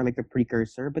that are like the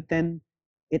precursor, but then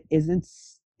it isn't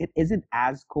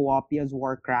as co-op as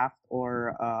Warcraft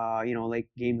or like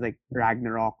games like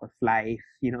Ragnarok or Flife,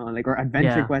 like or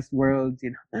Adventure yeah, Quest Worlds,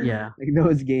 yeah, like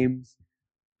those games.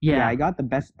 Yeah, yeah, I got the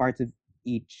best parts of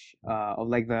each of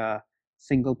like the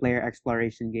single player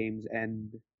exploration games and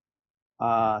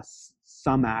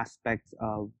some aspects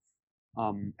of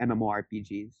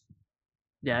MMORPGs.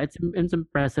 yeah. It's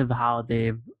impressive how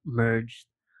they've merged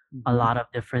a Hmm. lot of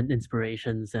different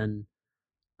inspirations and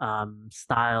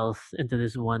styles into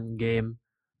this one game.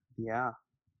 Yeah,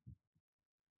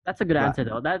 That's a good Black answer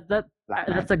though. Black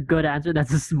That's a Magic. good answer.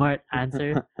 That's a smart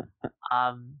answer.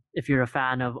 If you're a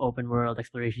fan of open world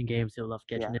exploration games, you'll love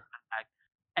Genshin Yeah. Impact.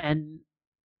 And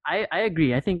I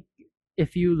agree. I think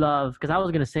if you love, because I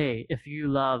was gonna say, if you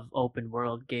love open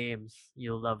world games,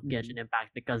 you'll love Hmm. Genshin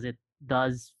Impact because it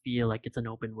does feel like it's an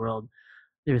open world.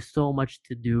 There's so much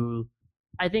to do.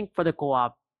 I think for the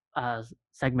co-op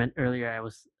segment earlier, I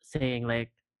was saying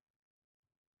like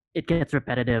it gets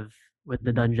repetitive with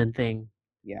the Hmm. dungeon thing,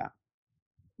 Yeah.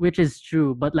 which is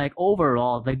true. But like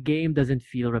overall, the game doesn't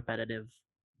feel repetitive.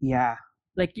 Yeah.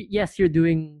 Like yes, you're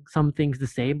doing some things the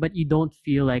same, but you don't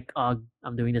feel like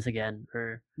I'm doing this again,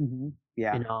 or Hmm.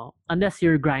 Yeah. unless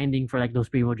you're grinding for like those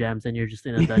primo gems and you're just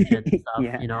in a dungeon and stuff,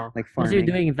 Yeah. Like unless you're farming.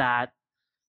 doing that,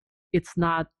 it's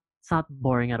not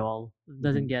boring at all. It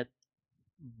doesn't Hmm. get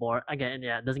again,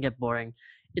 yeah, it doesn't get boring.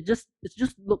 It just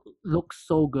looks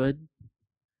so good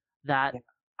that Yeah.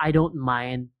 I don't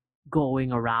mind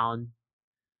going around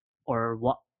or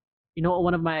what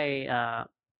one of my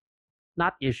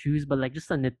not issues but like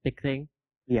just a nitpick thing.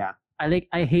 Yeah.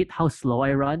 I hate how slow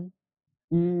I run.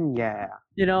 Yeah.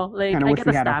 Like Kind of I wish get a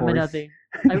we had a stamina horse. thing.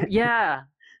 Yeah,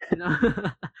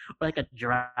 or like a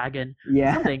dragon,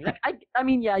 Yeah. something. Like I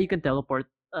mean, yeah, you can teleport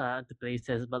to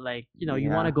places, but like you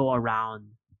want to Yeah. go around.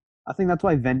 I think that's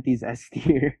why Venti's S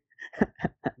tier.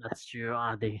 That's true.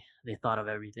 They thought of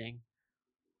everything.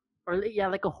 Or yeah,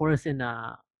 like a horse in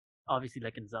obviously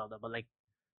like in Zelda, but like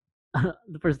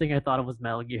the first thing I thought of was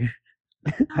Metal Gear.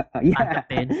 Yeah.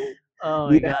 Antipin. Oh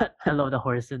my Yeah. god, I love the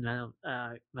horse in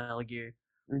Metal Gear.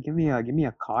 Give me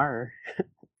a car.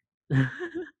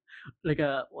 like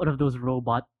a one of those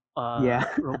Yeah.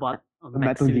 robot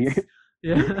mech Metal Gear. suits.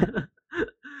 Yeah.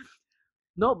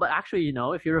 No, but actually,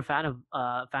 if you're a fan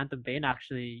of Phantom Pain,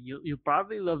 actually, you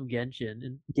probably love Genshin,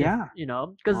 and if Yeah,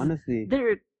 because honestly.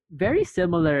 they're very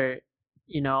similar.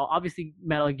 Obviously,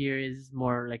 Metal Gear is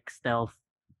more like stealth,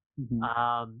 Hmm.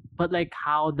 but like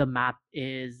how the map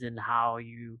is and how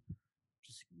you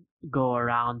just go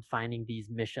around finding these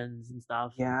missions and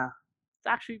stuff. Yeah, It's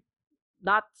actually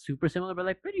not super similar, but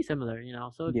like pretty similar.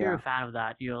 So if you're a yeah, fan of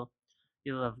that, you'll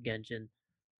love Genshin.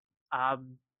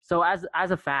 So as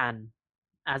a fan,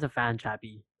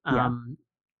 Chappie, yeah.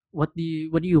 what do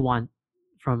you want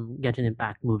from Genshin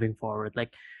Impact moving forward?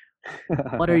 Like,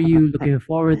 what are you looking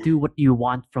forward to? What do you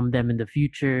want from them in the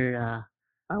future?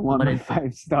 I want What my is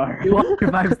 5 star. you want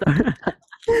your 5 star?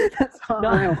 That's all No,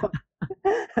 I want.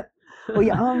 Oh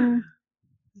yeah,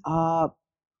 uh,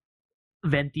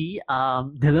 Venti,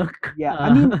 Diluc. yeah.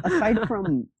 I mean, aside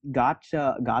from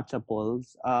gotcha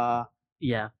pulls,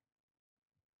 Yeah,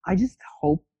 I just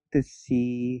hope to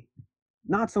see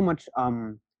not so much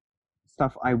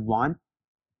stuff I want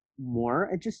more.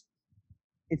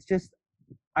 It's just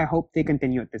I hope they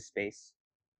continue at this space.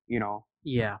 You know,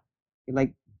 yeah,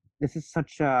 like this is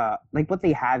such a like what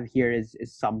they have here is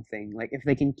something. Like if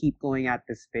they can keep going at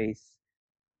this space,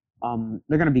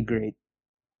 they're gonna be great.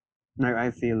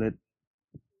 I feel it.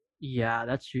 yeah.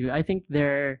 That's true. I think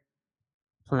their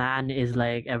plan is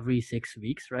like every 6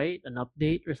 weeks, right? An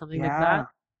update or something like that.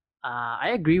 Yeah, I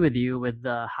agree with you with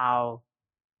how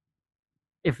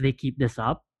if they keep this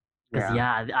up, because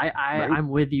yeah, yeah, I, I right. I'm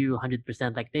with you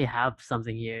 100%. Like they have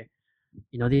something here.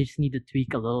 They just need to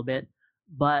tweak a little bit.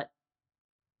 But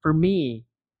for me,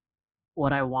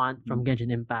 what I want from Mhm.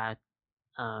 Genshin Impact,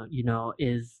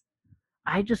 is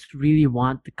I just really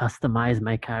want to customize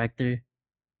my character.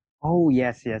 Oh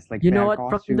yes, yes. Like You know fan what?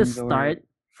 From the costumes or start,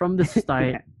 from the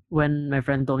start, yeah, when my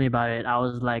friend told me about it, I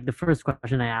was like, the first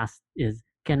question I asked is,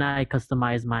 can I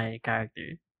customize my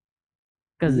character?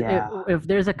 Because if, yeah, if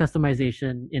there's a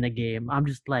customization in a game, I'm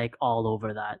just like all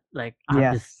over that. Like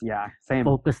I'm just yes, yeah. Same.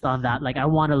 focused on that. Like I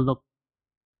want to look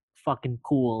fucking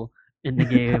cool in the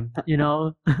game.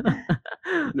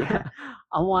 Yeah,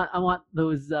 I want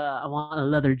those. I want a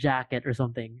leather jacket or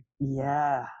something.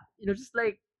 yeah, Just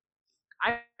like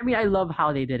I mean, I love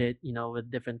how they did it. With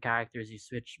different characters, you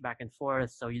switch back and forth,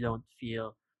 so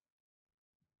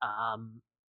um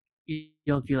you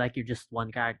don't feel like you're just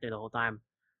one character the whole time.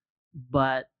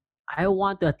 But I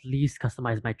want to at least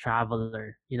customize my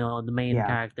traveler. The main yeah.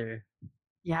 character.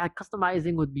 Yeah,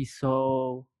 customizing would be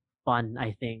so fun.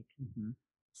 I think, Hmm.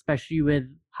 especially with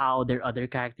how their other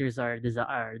characters are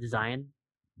designed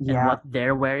and Yeah, what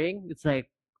they're wearing. It's like,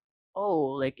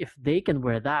 oh, like if they can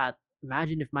wear that,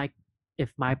 imagine if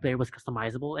my player was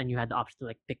customizable and you had the option to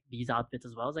like pick these outfits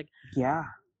as well. It's like, yeah,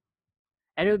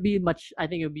 and it would be much. I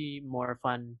think it would be more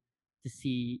fun to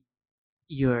see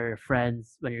your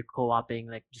friends when you're co-oping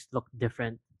like just look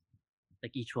different,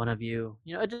 like each one of you.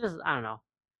 It just I don't know.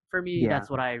 For me, yeah. that's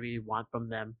what I really want from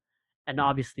them, and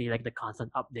obviously like the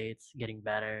constant updates, getting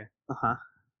better, Uh-huh.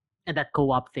 and that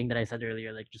co-op thing that I said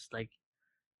earlier, like just like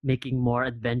making more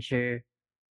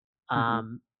Hmm.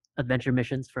 um, adventure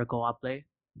missions for co-op play,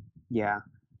 Yeah.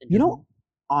 and You just know,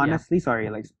 yeah. honestly, sorry,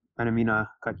 like I don't mean to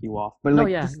cut you off, but No,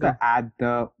 like yeah, just to go. add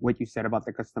the what you said about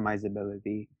the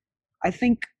customizability, I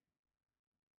think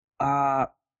uh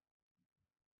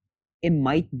it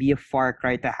might be a far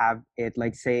cry to have it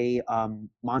like say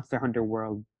Monster Hunter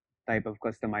World type of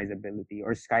customizability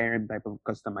or Skyrim type of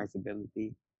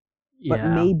customizability. But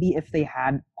Yeah. maybe if they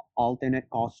had alternate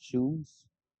costumes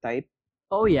type,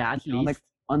 Oh yeah, at like least.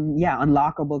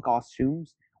 unlockable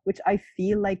costumes, which I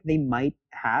feel like they might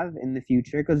have in the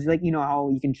future because like you know how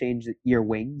you can change your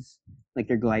wings, like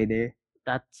your glider.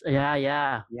 That's yeah,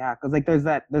 yeah. Yeah, because like there's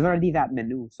already that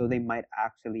menu, so they might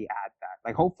actually add that.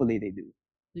 Like hopefully they do.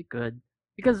 They could.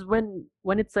 Because when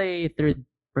it's a third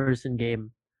person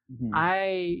game, Hmm.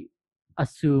 I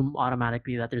assume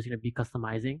automatically that there's gonna be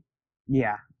customizing.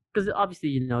 Yeah, Because obviously,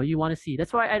 you want to see.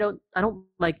 That's why I don't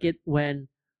like it when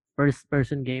first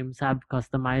person games have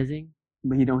customizing.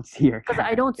 but you don't see your Because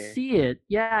I don't character. see it.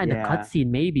 Yeah, in the Yeah, cutscene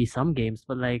maybe some games,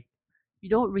 but like you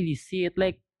don't really see it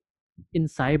like in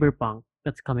Cyberpunk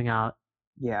that's coming out.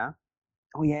 yeah.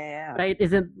 Oh yeah, Right?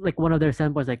 Isn't like one of their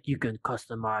selling points like you can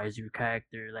customize your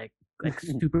character like yeah.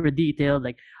 super detailed.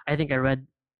 Like I think I read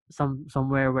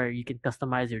somewhere where you can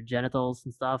customize your genitals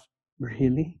and stuff.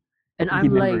 Really? And You I'm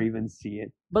never like, even see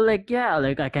it. but like yeah,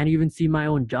 like I can't even see my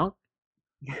own junk.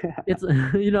 It's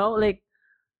like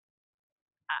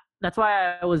that's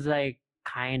why I was like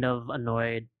kind of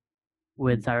annoyed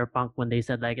with Cyberpunk when they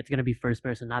said like it's gonna be first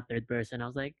person, not third person. I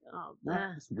was like, oh,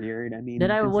 That's weird. I Then mean, I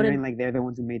considering wouldn't. like they're the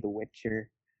ones who made The Witcher.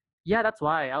 Yeah, that's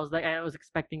why I was like, I was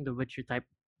expecting the Witcher type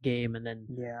game, and then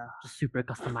Yeah. just super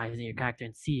customizing your character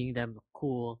and seeing them look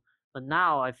cool. But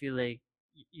now I feel like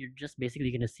you're just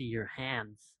basically gonna see your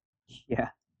hands. Yeah.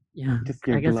 Yeah, Just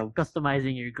your I guess gloves.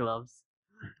 customizing your gloves.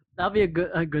 That'll be a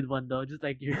good one though. Just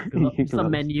like your Your just a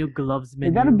gloves. menu, gloves Hey,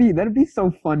 menu, that'd be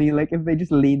so funny. Like if they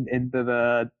just leaned into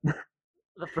the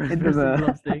the first into person the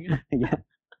gloves thing. yeah.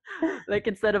 Like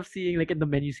instead of seeing like in the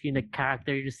menu screen the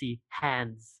character, you just see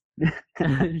hands.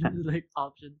 And like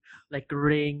options like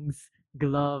rings,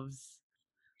 gloves.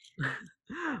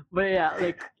 But yeah,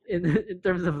 like in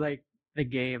terms of like the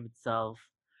game itself,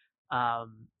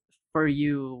 um, for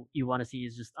you, you want to see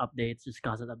is just updates, just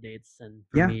constant updates, and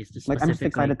for Yeah. me, it's just Like I'm just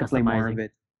specifically excited to play more of customizing.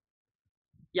 it.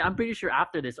 Yeah, I'm pretty sure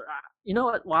after this, or you know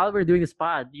what? While we're doing this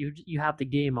pod, you have the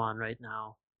game on right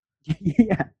now.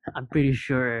 Yeah. I'm pretty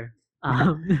sure. Yeah.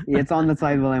 Um, It's on the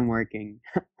side while I'm working.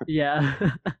 yeah.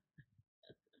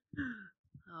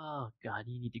 Oh God,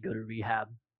 you need to go to rehab.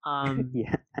 Um,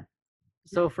 Yeah.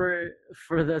 so for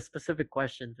the specific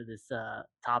question for this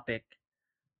topic,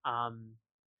 um,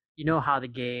 you know how the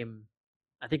game,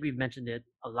 I think we've mentioned it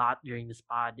a lot during this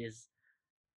pod, is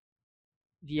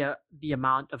the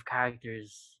amount of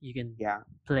characters you can Yeah.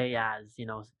 play as.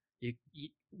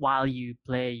 While you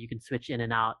play, you can switch in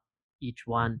and out each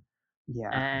one, Yeah.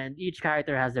 and each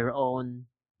character has their own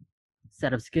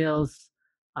set of skills.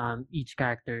 Each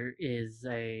character is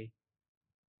a,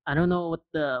 I don't know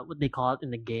what they call it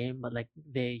in the game, but like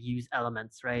they use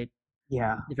elements, right?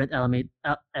 Yeah. Different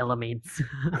elements.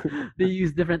 They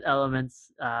use different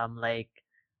elements. Like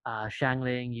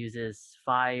Shangling uses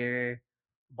fire,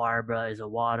 Barbara is a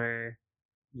water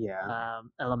Yeah.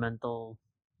 elemental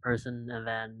person, and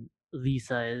then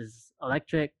Lisa is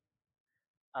electric.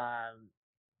 Um,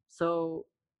 so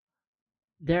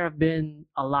there have been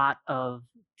a lot of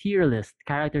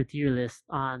character tier list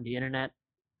on the internet,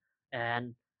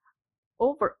 and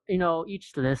over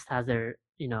each list has their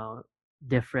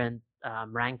different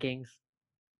rankings,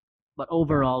 but Yeah.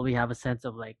 overall we have a sense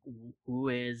of like who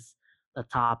is the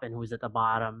top and who's at the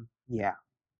bottom. Yeah.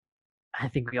 I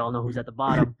think we all know who's at the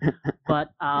bottom, but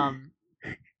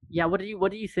yeah, what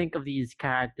do you think of these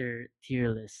character tier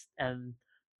lists?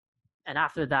 And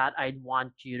after that, I'd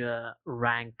want you to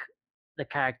rank the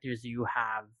characters you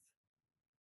have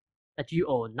that you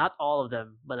own, not all of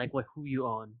them, but like who you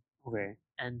own, Okay.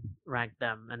 and rank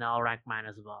them, and I'll rank mine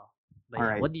as well. But All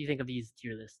yeah, right. what do you think of these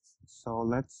tier lists? So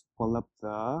let's pull up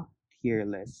the tier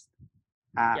list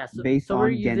at Yeah, so based so we're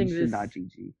on using this,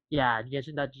 Genshin.gg. yeah,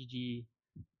 Genshin.gg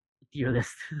tier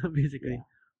list basically. Yeah.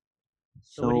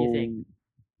 So what do you think?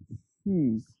 So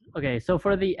hmm. Okay, so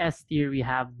for the S tier, we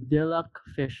have Diluc,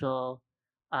 Fischl,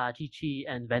 Chi Chi,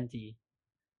 and Venti.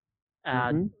 Uh,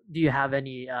 Mm-hmm. do you have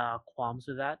any qualms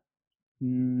with that?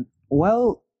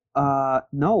 Well,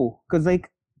 no, because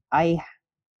I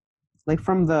like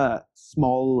from the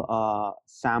small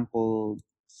sample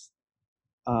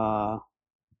uh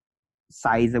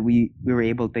size that we were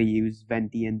able to use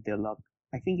Venti and Diluc.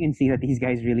 I think you can see that these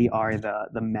guys really are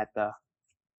the meta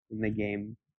in the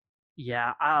game.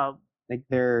 Yeah. Like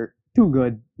they're too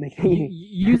good. Like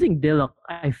Using Diluc,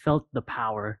 I felt the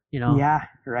power. yeah,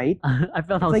 right. I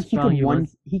felt It's how like strong he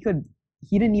was. he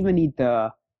didn't even need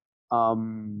to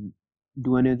um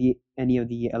do any of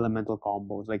the elemental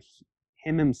combos. Like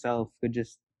him himself could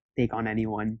just take on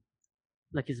anyone.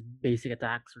 Like his basic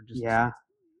attacks were just, Yeah,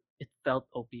 it felt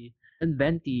OP. And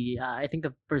Venti, I think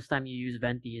the first time you use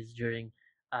Venti is during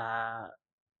uh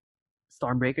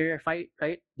Stormbreaker fight,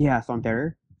 right? yeah, Storm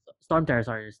Terror. Storm Terror,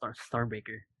 sorry,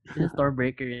 Stormbreaker. Is it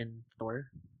Stormbreaker in Thor,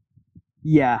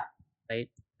 Yeah, right?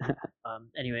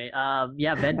 Anyway,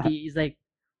 yeah, Venti is like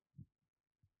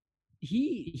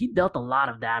he dealt a lot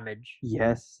of damage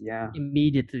yes, yeah,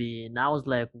 immediately, and I was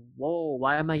like, whoa,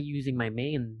 why am I using my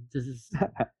main? This is,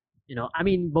 I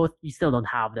mean, both we still don't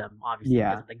have them obviously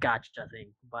because yeah, of the gacha thing,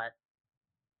 but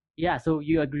yeah. So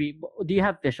you agree? Do you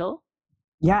have Fischl?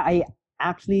 yeah. I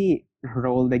actually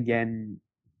rolled again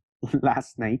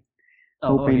last night,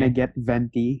 Oh, hoping to okay. get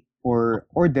Venti or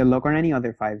Diluc or any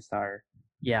other 5 star.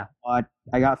 Yeah. But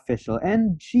I got Fischl,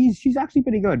 and she's actually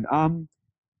pretty good.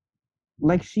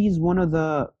 Like she's one of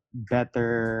the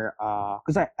better.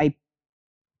 Because I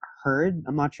heard,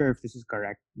 I'm not sure if this is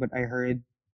correct, but I heard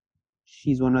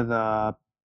she's one of the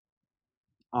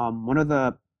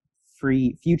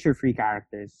future free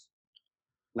characters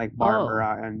like Oh,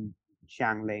 Barbara and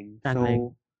Xiangling. Tangling.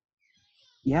 So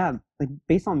yeah, like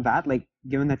based on that, like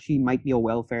given that she might be a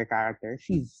welfare character,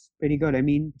 she's pretty good. I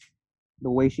mean, the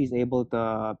way she's able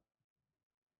to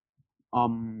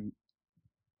um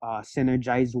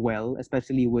synergize well,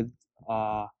 especially with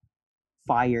uh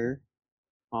fire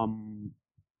um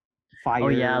Oh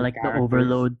yeah, fire like the characters.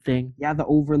 overload thing. Yeah, the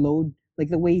overload, like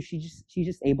the way she's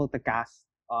just able to cast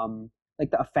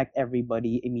like to affect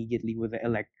everybody immediately with the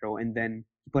electro, and then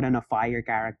put in a fire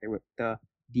character with the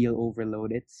deal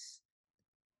overload. It's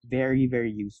very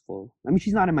very useful. I mean,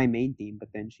 she's not in my main team, but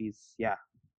then she's yeah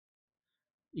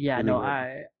Yeah, really no,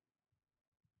 good.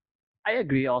 I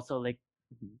agree also. Like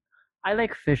Mhm. I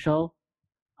like Fischl.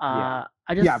 Yeah,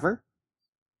 I you have just her.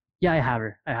 yeah, I have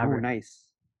her. I have Oh, her. nice.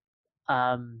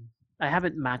 Um, I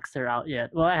haven't maxed her out yet.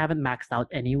 Well, I haven't maxed out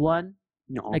anyone.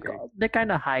 No, Like okay. they're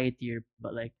kind of high tier,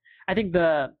 but like I think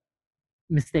the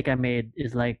mistake I made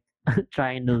is like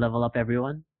trying to level up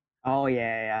everyone, Oh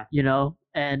yeah, yeah, you know?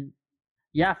 And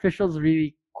yeah, Fischl's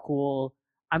really cool.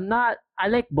 I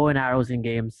like bow and arrows in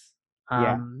games.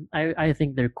 yeah, I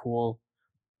think they're cool.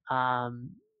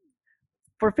 Um,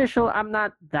 for Fischl, I'm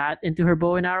not that into her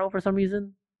bow and arrow for some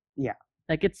reason. yeah.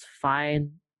 Like it's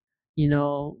fine,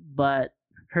 but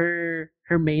her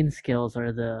main skills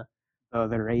are The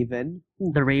Raven.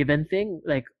 Ooh. the Raven thing.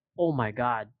 Like, oh my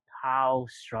god, how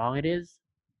strong it is.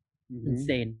 Mm-hmm.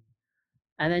 Insane.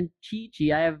 And then Chi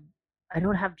Chi, I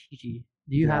don't have Chi Chi.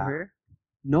 Do you have Yeah. her?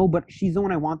 No, but she's the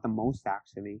one I want the most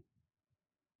actually.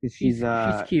 'Cause She's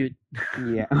cute.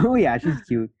 yeah. Oh yeah, she's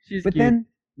cute. She's But cute. then,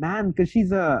 man, because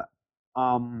she's a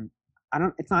I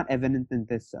don't. It's not evident in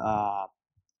this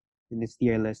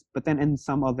tier list. But then in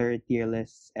some other tier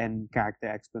lists and character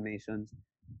explanations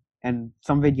and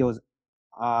some videos,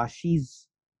 she's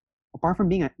apart from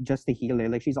being just a healer,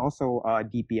 like she's also a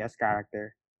DPS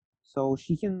character. So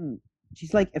she's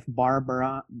like if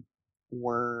Barbara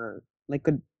were like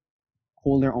could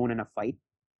hold her own in a fight,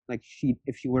 like she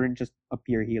if she weren't just a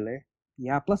pure healer.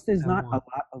 Yeah, plus there's I not a want.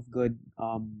 lot of good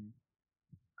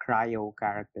cryo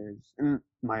characters, in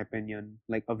my opinion,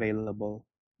 like available.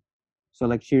 So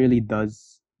like she really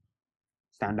does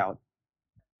stand out,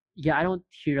 Yeah, I don't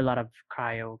hear a lot of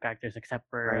cryo characters except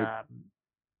for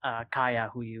right? Kaya,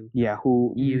 who you Yeah,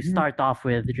 who you start off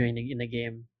with during in the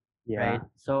game, yeah, right?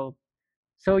 So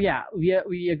yeah,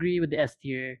 we agree with the S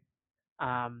tier.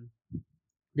 Um,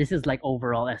 this is like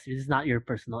overall S tier. This is not your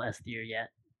personal S tier yet.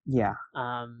 yeah.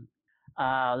 Um,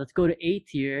 let's go to A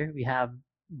tier. We have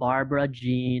Barbara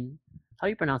Jean. How do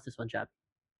you pronounce this one, chap?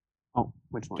 Oh,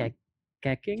 which one?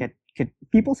 Keking?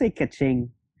 People say Kaching.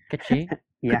 Kaching?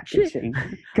 Yeah, Kaching.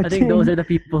 Kaching. I think those Kaching. are the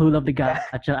people who love the Yeah,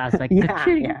 gacha aspect. yeah,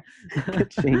 Kaching. yeah.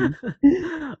 Kaching.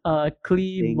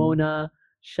 Klee, Ding. Mona,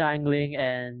 Shangling,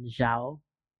 and Zhao.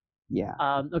 Yeah.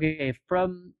 Okay,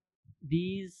 from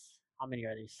these, how many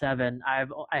are there? Seven. I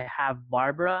have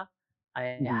Barbara,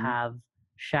 I Hmm. have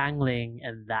Shangling,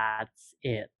 and that's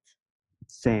it.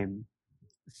 Same.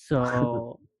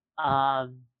 So,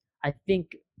 I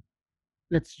think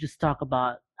let's just talk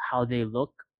about how they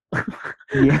look.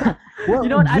 Yeah. You Well,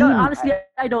 know what? I don't Jean. honestly.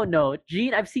 I don't know.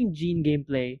 Jean, I've seen Jean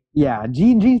gameplay. Yeah,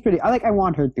 Jean's pretty. I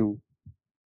want her too.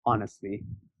 Honestly.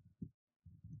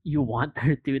 You want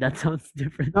her to? That sounds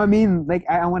different. No, I mean, like,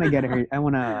 I want to get her. I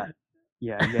want to,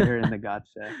 yeah, get her in the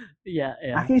gotcha. Yeah,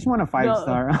 yeah. Actually, I just want a five No,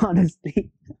 star.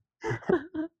 Honestly.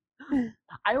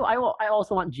 I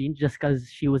also want Jean just because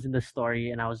she was in the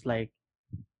story, and I was like,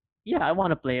 yeah, I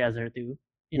want to play as her too.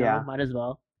 Yeah. Might as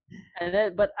well. And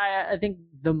then, but I think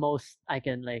the most I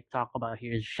can like talk about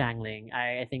here is Shangling.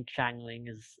 I think Shangling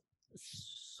is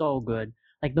so good.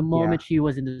 Like the Yeah. moment she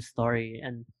was in the story,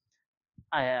 and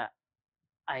I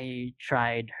I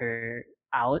tried her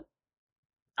out,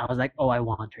 I was like, oh, I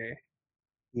want her.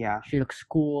 Yeah. She looks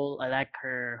cool. I like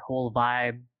her whole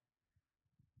vibe.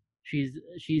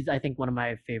 She's I think one of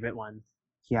my favorite ones.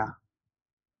 Yeah.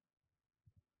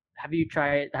 Have you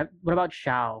tried? What about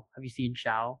Shao? Have you seen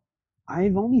Shao?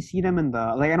 I've only seen him in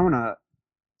the like. I don't want to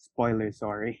spoiler.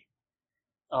 Sorry.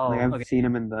 Like Oh, I've seen okay.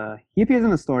 him in the. He appears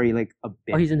in the story like a Oh,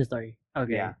 bit. he's in the story. Yeah.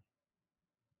 Okay.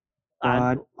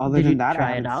 Uh, But other did you than that, I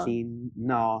try it haven't out? seen.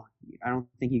 No, I don't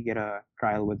think you get a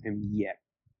trial with him yet.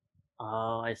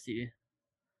 Oh, I see.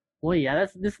 Well, yeah,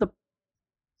 this is the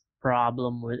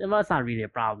problem with. Well, it's not really a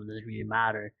problem. It doesn't really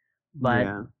matter. But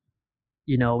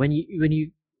Yeah. when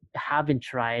you haven't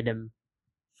tried them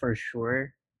for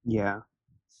sure, Yeah.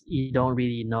 you don't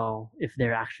really know if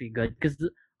they're actually good. Because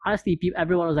honestly,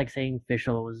 everyone was like saying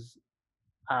Fischl was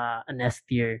an S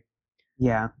tier,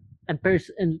 Yeah. and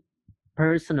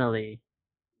personally,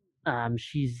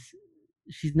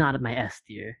 she's not at my S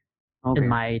tier in Okay.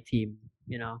 my team.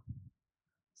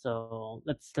 So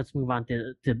let's move on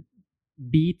to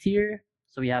B tier.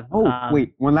 So we have Oh,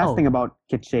 wait. One last thing oh about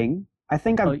Kiching.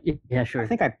 oh yeah, I sure.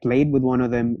 think I played with one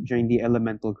of them during the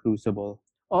Elemental Crucible.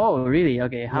 Oh, really?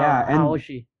 Okay. Yeah, How and is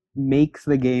she? makes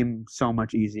the game so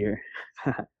much easier.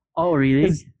 Oh, really?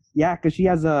 Cause yeah, cause she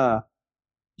has a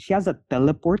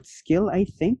teleport skill, I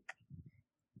think.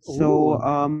 So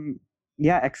Ooh.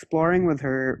 yeah, exploring with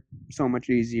her so much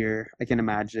easier, I can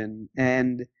imagine.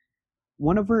 And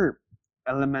one of her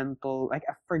elemental, like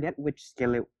I forget which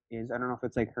skill it is. I don't know if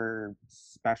it's like her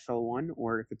special one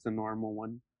or if it's a normal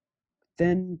one.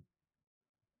 Then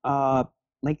uh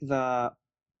like the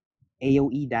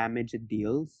AoE damage it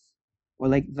deals, or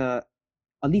like the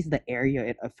at least the area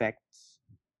it affects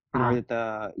in Ah. order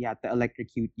to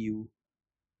electrocute you.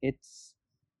 It's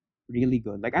really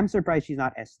good. Like I'm surprised she's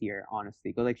not S tier,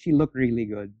 honestly. But like she looked really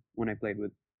good when I played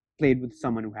with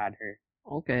someone who had her.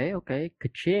 Okay. Okay.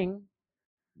 Kaching.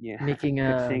 Yeah, Making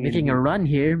Kaching making a indeed. run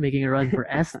here. Making a run for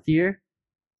S tier.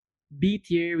 B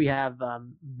tier. We have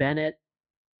Bennett.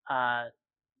 Uh,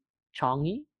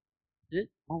 Chongi. Is it?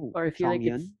 Oh, Or I feel like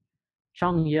it's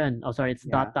Chongyun. Chongyun. Oh, sorry. It's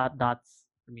Yeah, dots.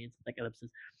 For me, it's like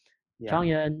ellipses. yeah.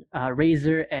 Chongyun,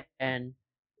 Razor, and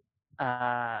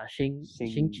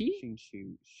Xingqi,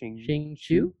 Chu.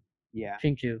 Xingqiu, Yeah,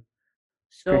 Xingqiu.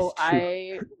 Chris So Chu.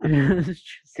 I Chris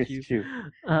Chris Chu. Chu.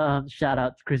 Shout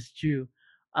out to Chris Chu.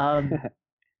 Um,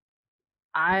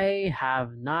 I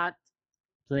have not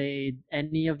played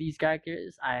any of these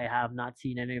characters. I have not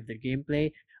seen any of their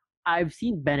gameplay. I've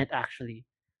seen Bennett actually,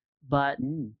 but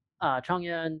Mm.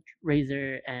 Chongyun,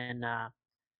 Razor, and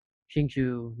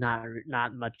Xingqiu,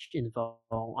 not much info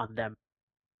on them.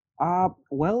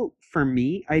 Well, for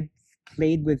me, I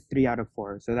played with 3 out of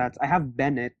 4. So that's I have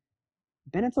Bennett.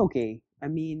 Bennett's okay. I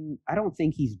mean, I don't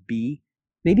think he's B.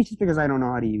 Maybe just because I don't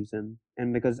know how to use him,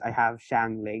 and because I have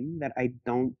Shang Ling that I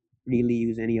don't really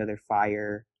use any other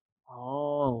fire Oh,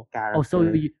 oh, character.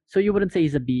 so you wouldn't say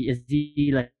he's a B? Is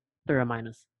he like or a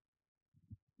minus?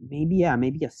 Maybe yeah,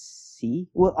 maybe a C.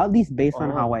 Well, at least based on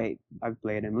how Oh, I've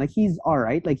played him, like he's all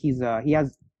right. Like he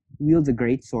has wields a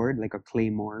great sword like a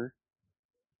claymore.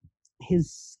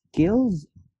 His skills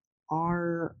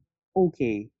are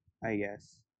okay, I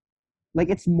guess. Like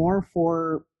it's more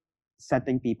for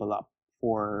setting people up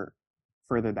for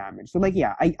further damage. So like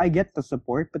yeah, I get the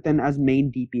support, but then as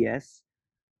main DPS,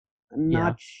 I'm yeah.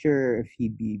 not sure if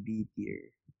he'd be B tier.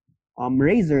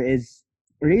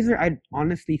 Razor I'd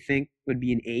honestly think would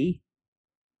be an A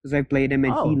because I played him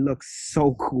and he Oh, looks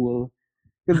so cool.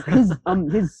 Because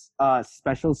his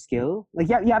special skill, like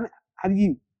yeah, have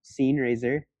you seen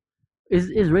Razor?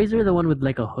 is Razor the one with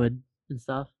like a hood and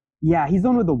stuff? Yeah, he's the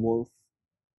one with the wolf.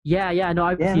 Yeah, yeah. No,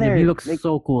 I've Yeah, seen him. He there looks like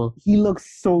so cool. he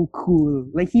looks so cool.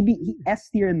 Like he S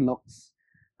tier in looks.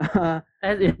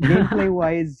 Gameplay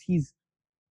wise, he's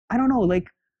I don't know, like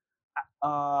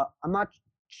I'm not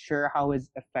sure how his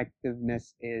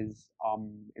effectiveness is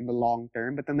in the long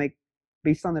term, but then like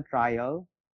based on the trial,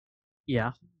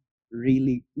 Yeah.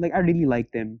 really like I really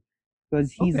liked him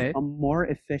because Okay. he's a more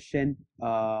efficient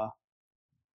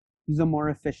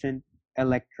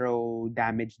electro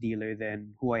damage dealer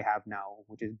than who I have now,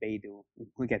 which is Beidou.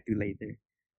 We'll get to later.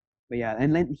 But yeah,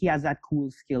 and then he has that cool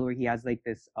skill where he has like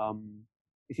this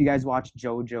if you guys watch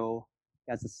JoJo,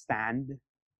 he has a stand.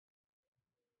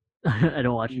 I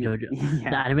don't watch JoJo. The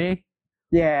Yeah. anime.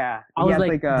 Yeah. I He was has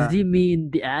like, like does a he mean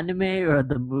the anime or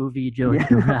the movie Jojo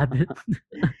yeah. Rabbit?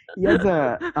 He has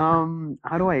a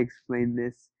how do I explain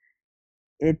this?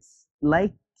 It's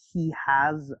like he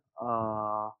has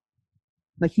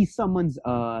like he summons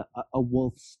a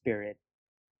wolf spirit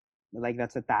like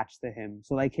that's attached to him.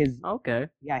 So like his Okay,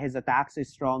 yeah, his attacks is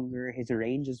stronger, his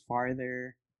range is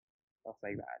farther, stuff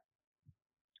like that.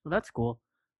 well, that's cool.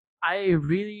 I Mhm.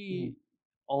 really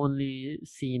only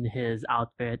seen his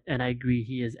outfit, and I agree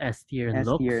he is S tier in S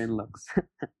tier looks. and looks.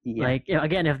 Yeah. Like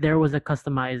again, if there was a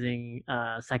customizing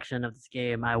section of this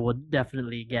game, I would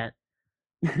definitely get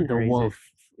the Razor. wolf.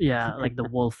 Yeah, like the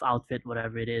wolf outfit,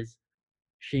 whatever it is.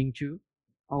 Xingqiu.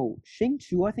 Oh, Shing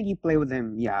Chu, I think you play with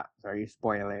him. Yeah, sorry,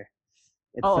 spoiler.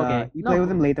 It's Oh, okay. you play with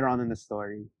him No, later on in the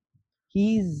story.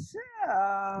 He's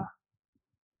I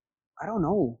don't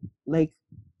know. Like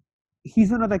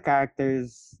he's one of the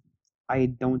characters I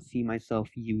don't see myself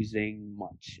using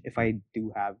much if I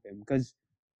do have him because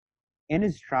in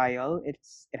his trial it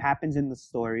happens in the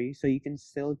story so you can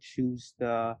still choose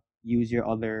to use your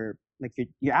other like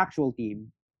your actual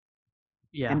team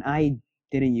yeah. and I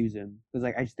didn't use him because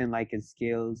like I just didn't like his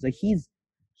skills. Like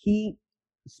he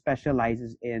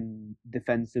specializes in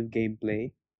defensive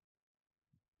gameplay.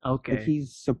 Like Okay.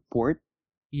 he's support.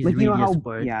 He's Like you know really a how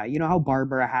sport. yeah, you know how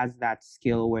Barbara has that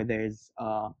skill where there's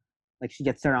like she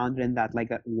gets surrounded in that like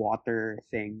that water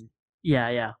thing. Yeah,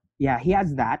 yeah. Yeah, he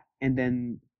has that and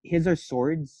then his are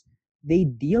swords. They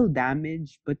deal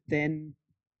damage, but then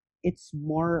it's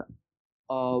more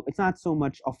it's not so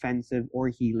much offensive or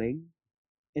healing.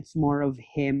 It's more of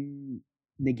him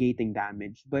negating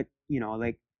damage. But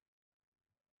like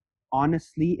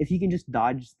honestly, if you can just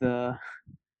dodge the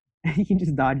you can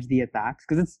just dodge the attacks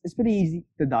because it's pretty easy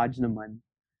to dodge naman.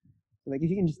 So like if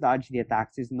you can just dodge the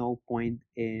attacks, there's no point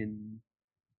in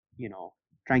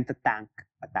trying to tank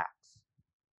attacks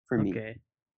for me. Okay.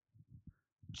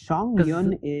 Chong Because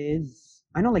Yun is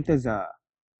I know like there's a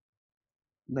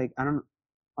like I don't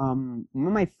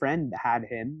my friend had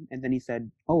him and then he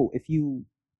said, "Oh, if you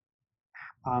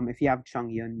have Chong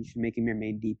Yun, you should make him your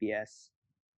main DPS."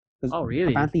 Because oh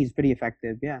really? apparently he's pretty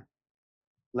effective, yeah.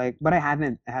 Like but I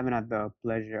haven't had the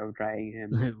pleasure of trying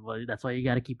him. Well, that's why you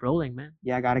gotta keep rolling, man.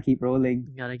 Yeah, I gotta keep rolling.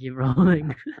 You gotta keep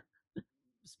rolling.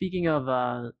 Speaking of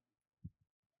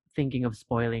thinking of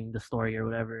spoiling the story or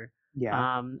whatever,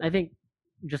 Yeah. I think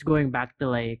just going back to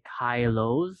like high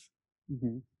lows.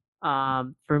 Mm-hmm.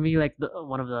 For me, like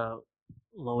one of the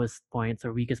lowest points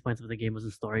or weakest points of the game was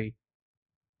the story.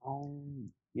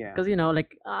 Yeah. Because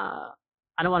like I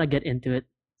don't want to get into it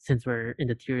since we're in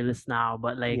the tier list now,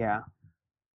 but like Yeah.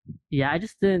 yeah, I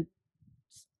just didn't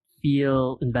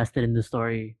feel invested in the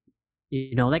story.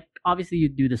 Like obviously you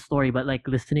do the story, but like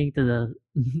listening to the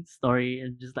story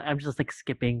and just like I'm just like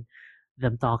skipping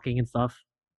them talking and stuff.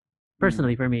 Mm.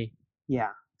 Personally, for me. Yeah.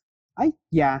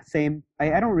 Same.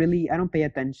 I don't pay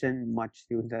attention much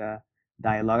to the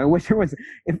dialogue. I wish there was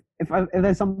if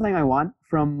there's something I want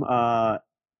from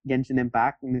Genshin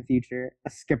Impact in the future, a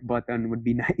skip button would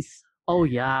be nice. Oh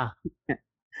yeah.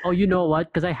 Oh, you know what?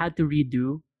 Because I had to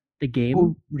redo the game.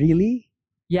 Oh, really?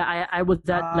 Yeah, I was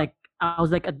at Uh like I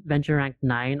was like adventure rank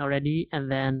 9 already, and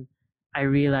then I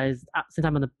realized since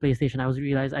I'm on the PlayStation, I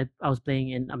was playing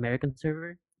in American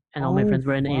server, and all my oh friends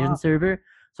were in the Asian fuck. server,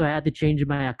 so I had to change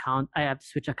my account. I had to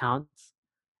switch accounts,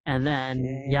 and then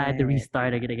yeah, I had to Shit,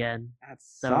 restart it man. again. That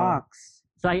So sucks.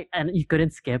 and you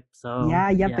couldn't skip. So Yeah,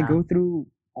 you have to yeah, go through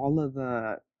all of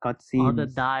the all the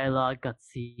cutscenes. dialogue,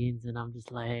 cutscenes, and I'm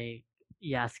just like,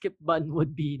 yeah, skip button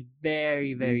would be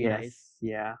very very nice. Yes,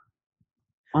 yeah.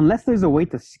 Unless there's a way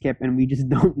to skip and we just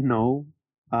don't know.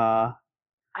 Uh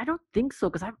I don't think so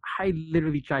because I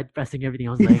literally tried pressing everything.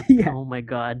 I was like, yeah. oh my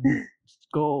god, just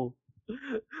go.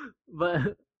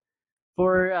 But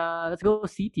for let's go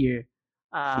C tier.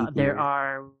 C There tier.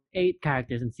 are 8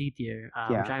 characters in C tier,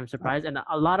 which Yeah. I'm surprised, and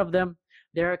a lot of them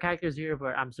there are characters here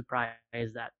where I'm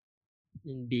surprised that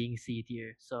in being C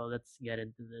tier. So let's get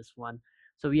into this one.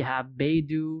 So we have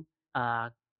Beidou, uh,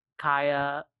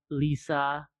 Kaya,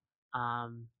 Lisa.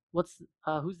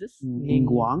 Who's this?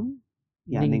 Ningguang?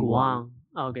 Yeah, Ningguang. Ningguang.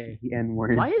 Okay. The N Why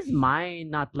word. is mine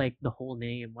not like the whole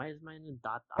name? Why is mine a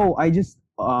dot dot? Oh, I just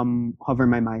hover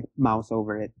my mouse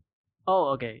over it. Oh,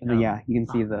 okay. And then yeah, you can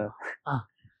see Ah, the ah,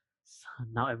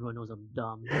 now everyone knows I'm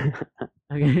dumb.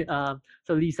 Okay.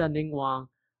 So Lisa Ningguang,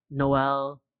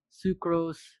 Noel,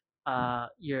 Sucrose,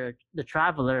 your the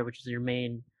Traveler, which is your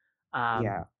main,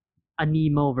 yeah,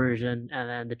 Anemo version, and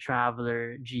then the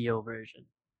Traveler Geo version.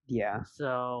 yeah.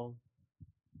 So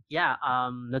yeah,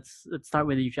 let's start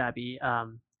with you, Chappy.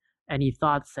 Any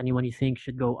thoughts? Anyone you think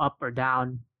should go up or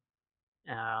down?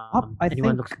 Up, I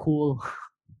Anyone think looks cool?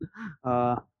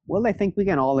 uh well I think we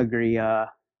can all agree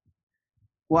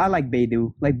well I like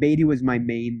Beidou. Like Beidou was my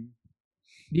main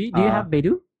Do you uh have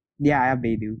Beidou? yeah, I have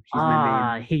Beidou. She's my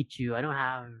Ah, I main. hate you. I don't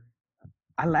have.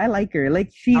 I like her.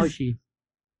 Like How is she?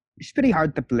 she's pretty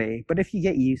hard to play, but if you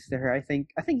get used to her, I think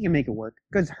you can make it work.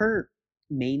 Because her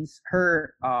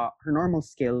normal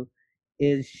skill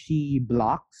is she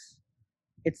blocks.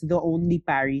 It's the only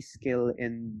parry skill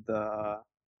in the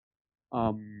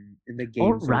Oh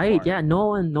game so right, far. yeah.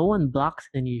 No one blocks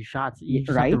any shots. You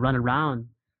just have to Right? run around.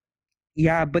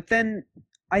 Yeah, but then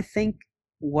I think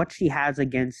what she has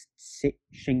against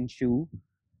Xingqiu,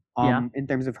 Yeah. in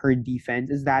terms of her defense,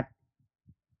 is that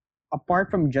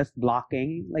apart from just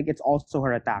blocking, like it's also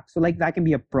her attack. So like that can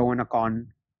be a pro and a con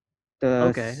to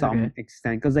Okay. Okay. some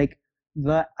extent because like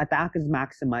the attack is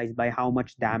maximized by how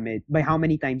much damage by how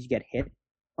many times you get hit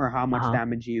or how Uh much huh.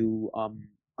 damage you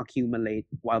accumulate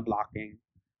while blocking.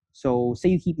 So say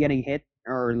you keep getting hit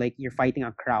or like you're fighting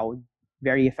a crowd,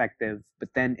 very effective. But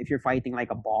then if you're fighting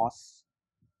like a boss,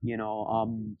 Yeah,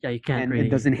 you can't and it really.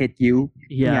 doesn't hit you,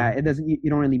 yeah, Yeah. it doesn't. You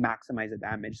don't really maximize the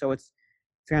damage. So it's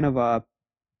kind of a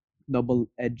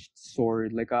double-edged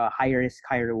sword, like a high risk,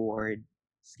 high reward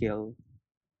skill.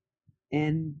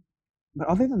 And but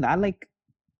other than that, like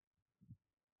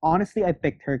honestly, I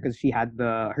picked her because she had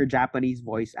her Japanese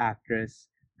voice actress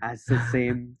has the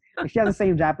same. She has the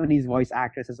same Japanese voice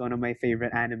actress as one of my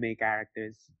favorite anime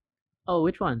characters. Oh,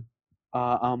 which one?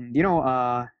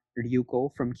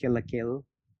 Ryuko from Kill la Kill.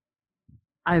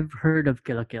 I've heard of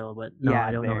Kill la Kill, but no, I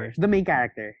Yeah, don't know there. her. The main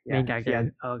character. Main Yeah, she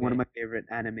has character. one of Okay. my favorite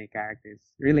anime characters.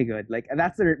 Really good. Like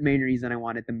that's the main reason I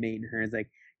wanted to main her. Is like,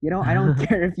 I don't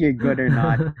care if you're good or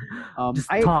not.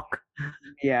 Just I talk.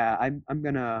 yeah, I'm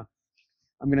gonna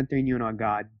turn you into a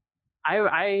god.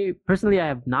 I personally I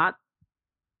have not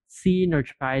seen or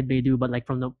tried Beidou, but like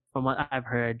from what I've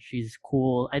heard, she's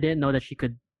cool. I didn't know that she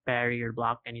could parry or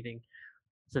block anything.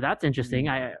 So that's interesting.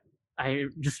 Mm, I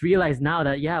just realized now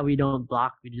that yeah, we don't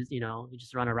block. We just we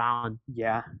just run around.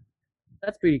 yeah.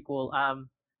 That's pretty cool.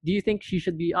 Do you think she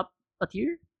should be up a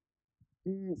tier?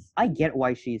 I get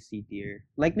why she's C tier.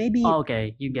 Like maybe Oh,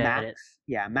 okay, you get it. max.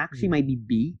 Yeah, max she Mhm. might be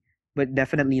B, but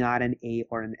definitely not an A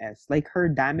or an S. Like her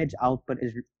damage output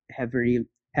is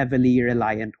heavily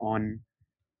reliant on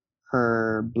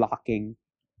her blocking.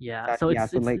 Yeah, That so yeah,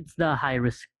 it's so it's like it's the high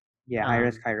risk yeah, high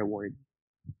risk, um high reward.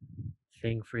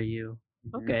 thing for you.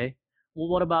 Mhm. Okay. Well,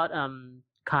 what about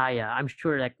Kaya? I'm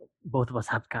sure like both of us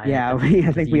have Kaya Yeah, because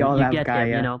I think we all you have get him.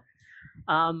 Kaya.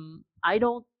 I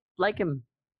don't like him.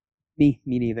 Me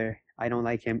neither. I don't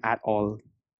like him at all.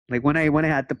 Like when I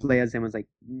had to play as him, I was like,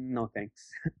 no thanks.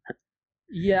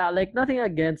 Yeah, like nothing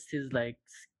against his like.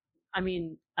 I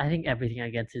mean, I think everything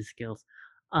against his skills.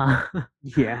 Uh,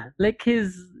 Yeah, like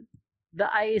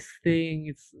the ice thing.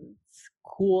 It's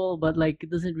cool, but like it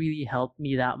doesn't really help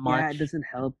me that yeah, it much. doesn't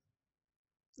help.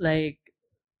 Like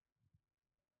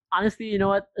honestly, you know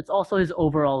what? It's also his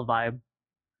overall vibe.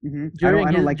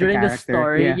 I don't like the During the character.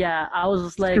 story, Yeah, yeah, I was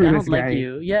just like, screw I this don't like guy.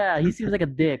 you. Yeah, he seems like a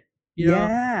dick. You know,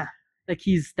 Yeah, like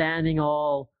he's standing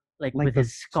all like like with the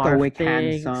his scarf stoic,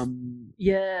 things. handsome.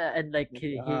 Yeah, and like Like,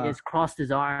 he has crossed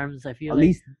his arms. I feel at like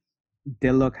least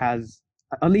Diluc has.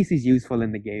 At least he's useful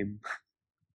in the game.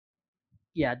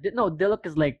 yeah, no, Diluc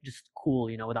is like just cool,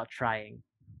 without trying.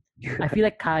 I feel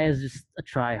like Kai is just a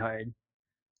tryhard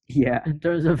Yeah, in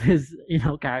terms of his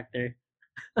character.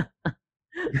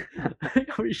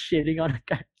 We're shitting on a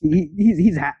guy.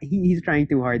 he's trying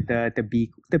too hard to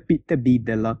be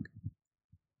Diluc.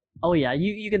 Oh yeah,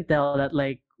 you can tell that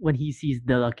like when he sees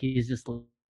Diluc, he's just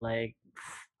like,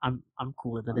 I'm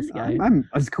cooler than this guy. I'm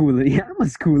as cool. Yeah, I'm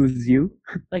as cool as you.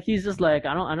 Like he's just like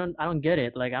I don't get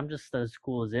it. Like I'm just as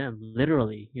cool as him,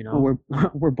 literally. Oh,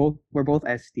 we're both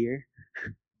S tier.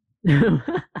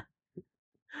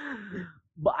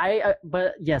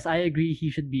 But yes, I agree. He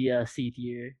should be a C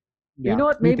tier. You Yeah, know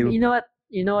what? me Maybe too.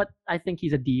 you know what? I think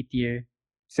he's a D tier.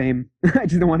 Same. I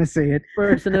just don't want to say it.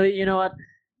 Personally, you know what?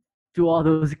 To all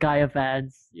those Gaia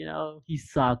fans, he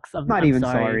sucks. Not I'm even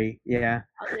sorry. sorry. Yeah,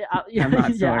 Yeah, I'm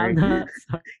not yeah, I'm sorry. not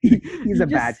sorry. He's He a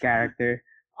just bad character.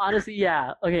 honestly,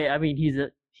 yeah. Okay, I mean,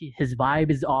 his vibe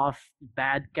is off.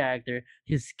 Bad character.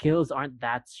 His skills aren't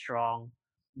that strong.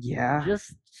 Yeah,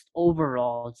 Just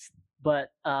overall. But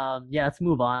yeah. Let's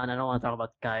move on. I don't want to talk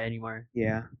about Gaia anymore.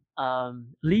 yeah.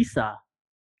 Lisa.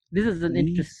 This is an Lisa.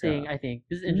 interesting. I think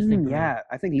this is interesting for me Yeah,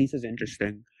 I think Lisa's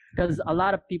interesting. because a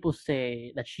lot of people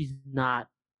say that she's not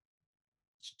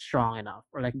strong enough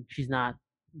or like she's not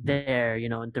there,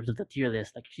 in terms of the tier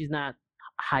list. Like she's not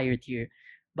higher tier.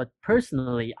 But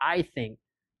personally, I think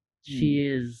Hmm. she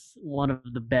is one of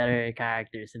the better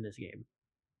characters in this game.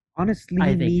 I Honestly,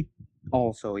 think me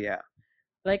also. Yeah,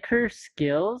 like her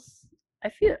skills,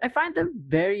 I find them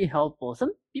very helpful.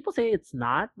 Some people say it's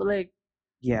not, but like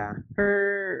yeah,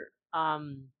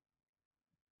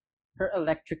 her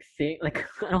electric thing, like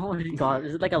I don't know what you call it.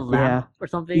 Is it like a lamp yeah, or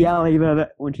something? yeah. Like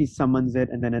when she summons it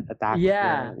and then it attacks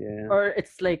Yeah. the yeah. Or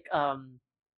it's like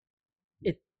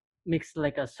it makes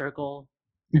like a circle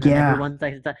and then Yeah. everyone's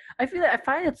like I feel like I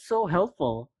find it so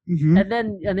helpful. Mm-hmm. And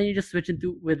then you just switch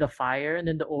into with the fire and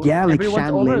then Yeah, like everyone's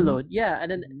Shanling. overload. Yeah,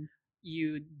 and then Mhm.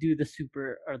 you do the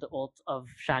super or the ult of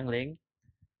Shangling.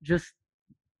 Just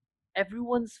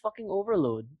everyone's fucking Yeah,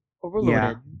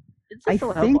 overloaded. It's I just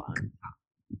so helpful. think.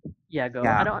 Yeah, go.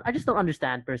 Yeah. I just don't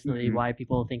understand personally Mm-mm. why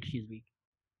people think she's weak.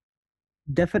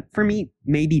 For me,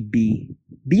 maybe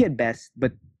B at best,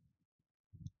 but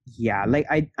yeah, like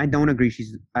I don't agree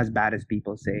she's as bad as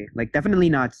people say. Like definitely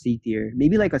not C tier.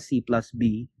 Maybe like a C plus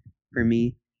B for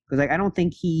me, because like I don't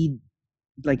think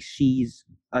she's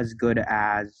as good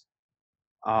as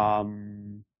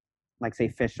um like say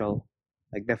Fischl,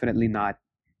 like definitely not,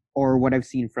 or what I've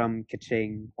seen from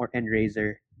Kaching or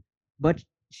Endrazer, but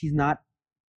she's not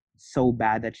so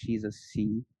bad that she's a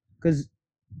C, because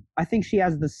I think she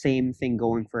has the same thing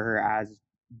going for her as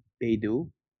Beidou.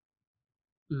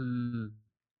 Mm,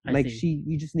 I Like see.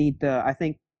 you just need to. I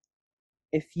think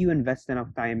if you invest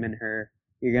enough time in her,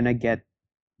 you're gonna get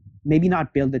maybe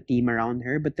not build a team around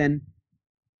her, but then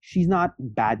she's not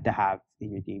bad to have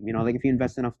in your team. Like if you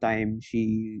invest enough time,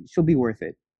 she'll be worth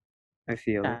it. I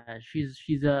feel. Yeah,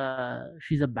 she's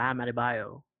a Bam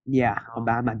Adebayo. Yeah, You know,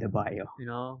 Obama de Bayo.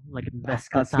 like in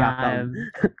Pascal Vespa Siakam.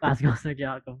 time, Pascal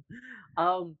Siakam.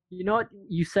 You know what?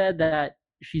 You said that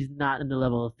she's not in the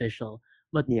level official,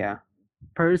 but Yeah,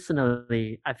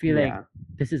 personally, I feel like yeah.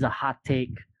 this is a hot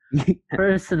take.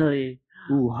 Personally,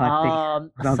 Ooh, hot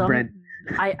take. Without some Brent.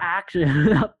 I actually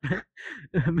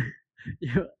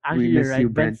We you're miss you,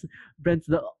 right. Brent. Brent's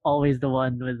always the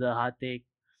one with the hot take.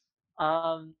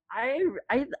 I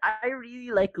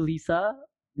really like Lisa,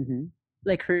 Mm-hmm.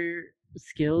 like her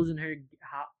skills and her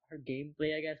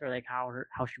gameplay, I guess, or like how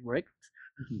she works.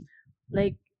 Mm-hmm.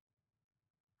 Like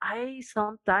I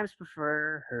sometimes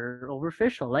prefer her over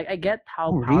Fischl. Like I get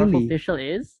how Oh, powerful really? Fischl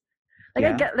is. Like I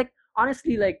Yeah, get like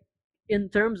honestly like in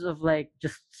terms of like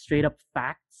just straight up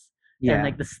facts and yeah,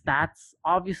 like the stats,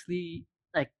 obviously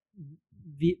like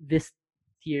this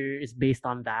tier is based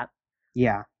on that.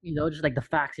 yeah, Just like the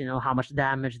facts, how much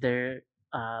damage they're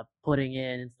putting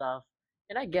in and stuff.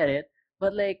 And I get it,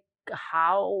 but like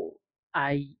how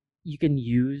I you can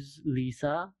use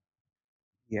Lisa,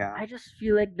 yeah, I just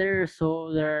feel like there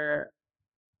are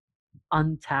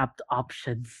untapped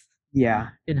options yeah.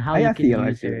 in how I, you I can feel, I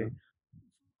use her. feel.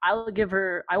 I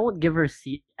won't give her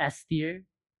S tier,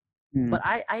 Mm. but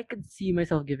I could see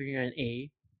myself giving her an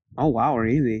A. Oh, wow,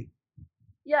 really?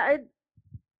 Yeah,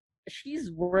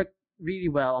 she's worked really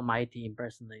well on my team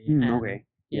personally, Mm, and okay.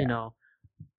 you Yeah. know,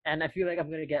 and I feel like I'm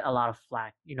gonna get a lot of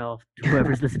flack, to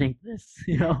whoever's listening to this.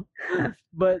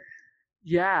 But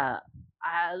yeah,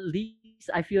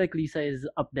 I feel like Lisa is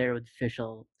up there with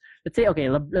Fischl. Let's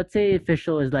say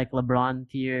Fischl is like LeBron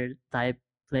tier type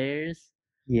players.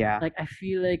 Yeah. Like I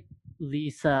feel like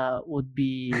Lisa would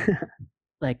be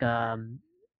like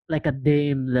like a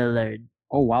Dame Lillard,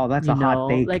 Oh, wow, that's a hot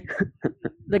take.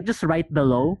 like just right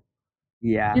below.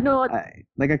 You Yeah. know what?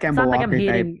 Like a It's Kemba not like I'm Walker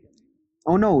type. hating.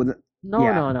 Oh, no. No,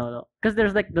 Yeah. no, no, no. Because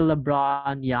there's like the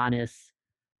LeBron, Giannis,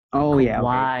 Oh, yeah, okay.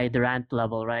 Kawhi, Durant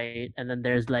level, right? And then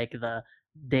there's like the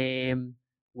Dame,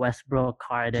 Westbrook,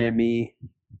 Harden. Jimmy.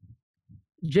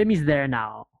 Jimmy's there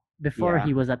now. Before Yeah.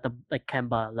 he was at the like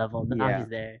Kemba level. Now Yeah. he's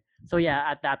there. So yeah,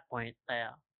 at that point,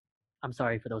 I'm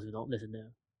sorry for those who don't listen to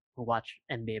who watch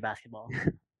NBA basketball.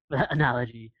 That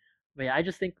analogy. But yeah, I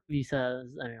just think Lisa's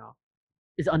I don't know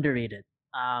is underrated.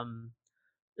 Um,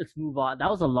 let's move on. That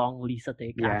was a long Lisa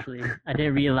take. Yeah. Actually, I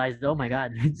didn't realize. Oh my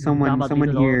god, we've been talking about Someone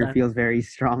Lisa the whole here time. feels very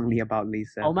strongly about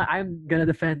Lisa. Oh my, I'm gonna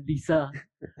defend Lisa,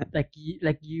 like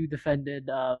you defended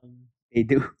They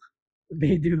do.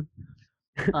 Beidou.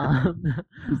 Um,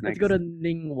 Who's let's go next? to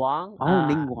Ning Wang. Oh,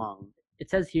 Ning Wang. It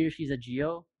says here she's a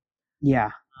Geo.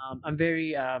 Yeah, I'm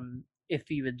very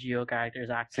iffy with Geo characters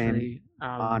same. actually.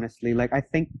 Honestly, like I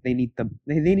think they need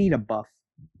a buff.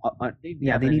 They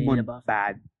Yeah, they need definitely need a one buff.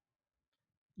 bad.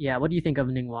 Yeah, what do you think of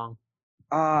Ning Wang?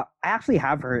 I actually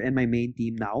have her in my main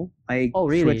team now. I Oh,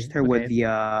 switched really? her with Okay. the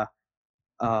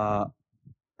uh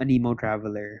Anemo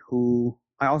Traveler, who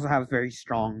I also have very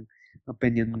strong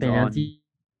opinions Opinions?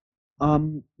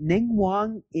 on. Ning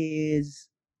Wang is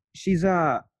she's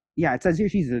a yeah, it says here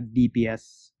she's a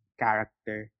DPS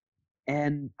character.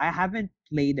 And I haven't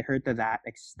played her to that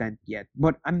extent yet.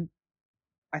 But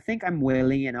I think I'm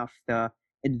willing enough to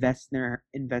invest in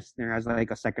her as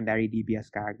like a secondary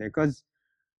DPS character. Because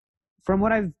from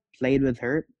what I've played with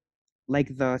her, like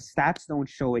the stats don't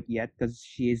show it yet because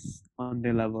she's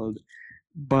underleveled.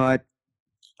 But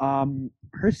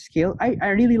her skill I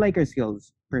really like her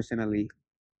skills personally.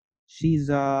 She's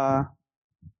like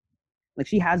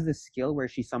she has this skill where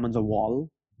she summons a wall.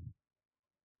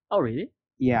 Oh, really?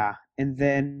 Yeah. And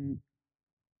then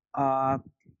uh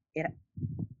it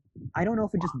I don't know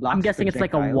if it just I'm blocks guessing it's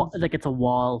projectiles. like it's a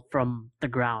wall from the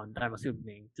ground. I'm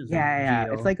assuming to Yeah, yeah, yeah.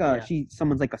 It's Geo. like a Yeah. she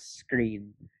summons like a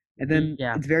screen. And then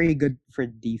Yeah. it's very good for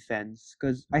defense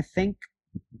because I think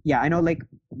yeah, I know like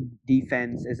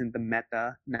defense isn't the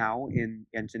meta now in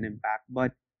Genshin Impact,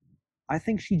 but I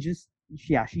think she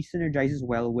synergizes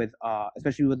well with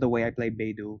especially with the way I play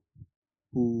Beidou,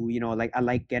 who, like I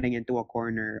like getting into a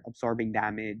corner, absorbing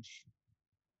damage,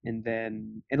 and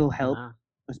then it'll help, Uh,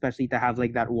 especially to have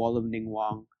like that wall of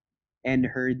Ningguang and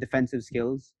her defensive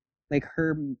skills. Like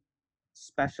her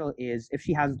special is if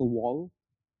she has the wall,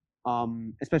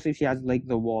 especially if she has like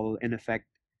the wall in effect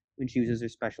when she uses her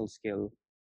special skill,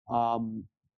 um,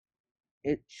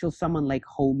 she'll summon like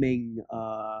homing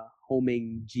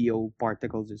geo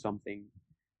particles or something.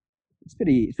 It's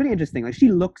pretty interesting. Like she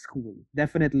looks cool,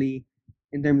 definitely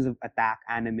in terms of attack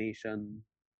animation.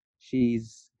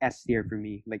 She's S tier for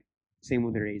me. Like same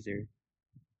with the Razor.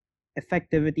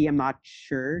 Effectivity, I'm not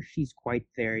sure she's quite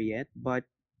there yet, but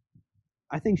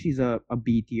I think she's a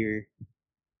B tier.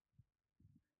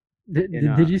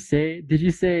 in Did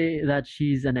you say that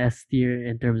she's an S tier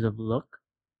in terms of look?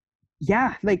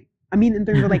 yeah, like I mean in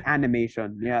terms of like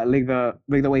animation, yeah, like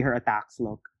the way her attacks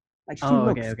look. Like she Oh,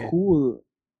 okay, looks okay. cool.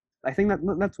 I think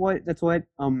that's what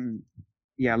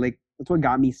yeah, like that's what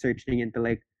got me searching into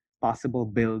like possible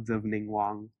builds of Ning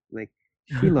Wang. Like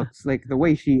she looks like the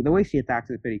way she attacks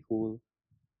is pretty cool.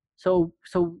 So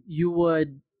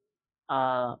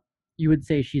uh you would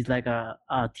say she's like a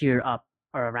tier up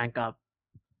or a rank up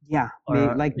Yeah, may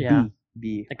or like yeah,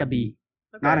 B like a B. B.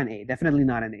 Not Okay. an A, definitely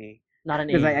not an A. Not an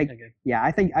Because A. I Okay. yeah,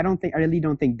 I really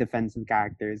don't think defensive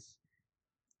characters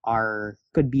are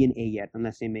could be an A yet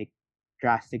unless they make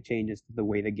drastic changes to the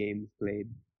way the game is played.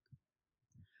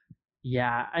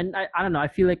 Yeah, and I don't know. I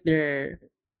feel like they're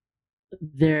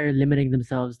limiting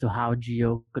themselves to how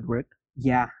Geo could work.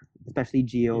 Yeah, especially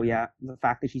Geo. Yeah. Yeah, the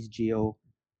fact that she's Geo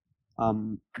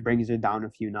brings her down a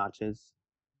few notches.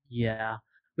 Yeah.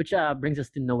 Which brings us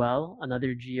to Noel,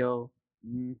 another Geo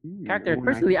character. Oh, nice.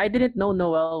 Personally, I didn't know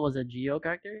Noel was a Geo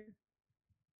character.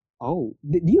 Oh,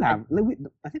 do you I have? Like,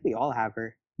 I think we all have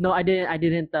her. no, I didn't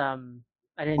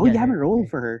Oh, get you haven't her. rolled Okay.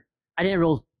 for her. I didn't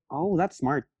roll. Oh, that's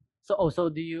smart. So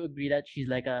do you agree that she's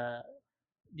like a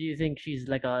do you think she's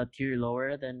like a tier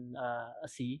lower than a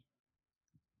C?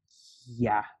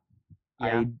 Yeah,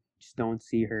 Yeah. I just don't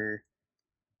see her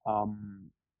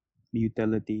um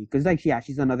utility because like yeah,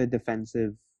 she's another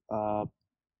defensive uh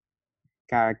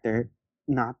character,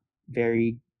 not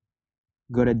very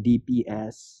good at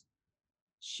DPS.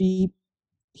 She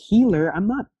healer. I'm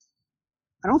not.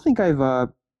 I don't think I've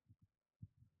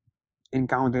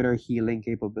encountered her healing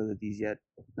capabilities yet.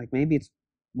 Like maybe it's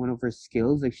one of her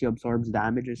skills, like she absorbs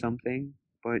damage or something.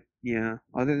 But yeah,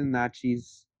 other than that,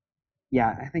 she's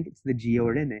yeah. I think it's the Geo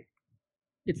Rene.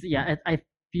 It's yeah, I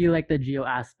feel like the Geo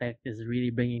aspect is really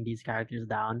bringing these characters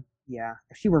down. Yeah,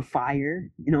 if she were fire,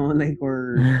 like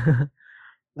or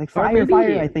like Or fire, I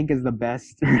maybe think is the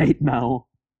best right now.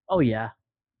 oh yeah,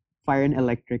 Fire and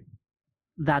electric.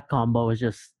 that combo is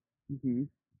just Hmm.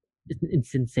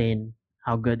 it's insane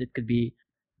how good it could be.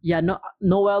 Yeah, no,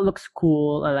 Noelle looks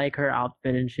cool. I like her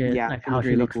outfit and shit, Yeah, like she how looks she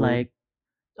really looks cool. like.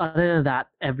 Other than that,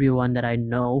 everyone that I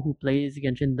know who plays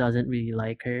Genshin doesn't really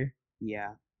like her.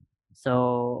 Yeah,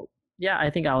 So yeah, I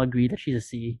think I'll agree that she's a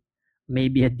C,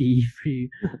 maybe a D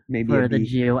maybe a for the D.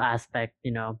 Geo aspect,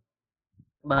 you know.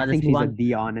 I But let's think move she's a on.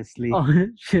 D, honestly. Oh,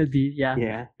 she'll D. Yeah,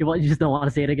 Yeah, you just don't want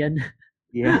to say it again.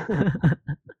 yeah.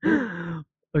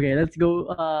 Okay, let's go.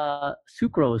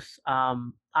 Sucrose.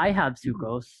 I have Mm.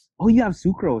 sucrose. Oh, you have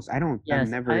sucrose. I don't. I've Yes,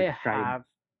 never I tried. have.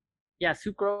 Yeah,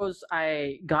 sucrose.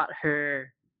 I got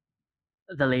her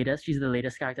the latest. She's the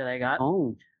latest character that I got.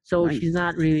 Oh, So she's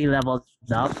nice. not really leveled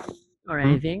up or Huh?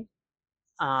 anything.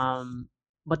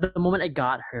 But the moment I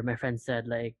got her, my friend said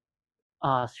like,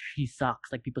 she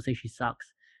sucks." Like people say she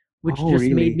sucks, which Oh, just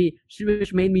made really? me,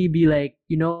 which made me be like,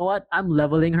 you know what? I'm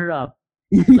leveling her up.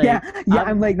 Yeah, Like yeah. I'm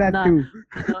I'm like that not, too.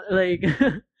 like,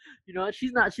 you know,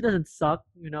 she's not. She doesn't suck.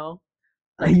 You know,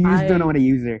 like You just don't know how to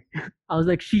use her. I was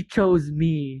like, she chose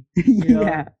me. You know,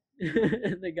 Yeah,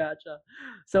 in the gacha.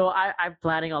 So I'm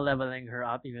planning on leveling her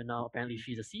up, even though apparently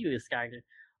she's a serious character.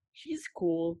 She's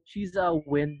cool. She's a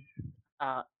wind,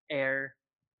 uh, air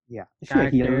yeah. Is she a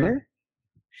character. healer?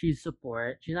 She's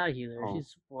support. She's not a healer. Oh,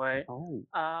 She's support. oh.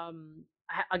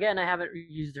 Again, I haven't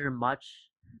used her much,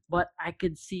 but I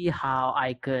could see how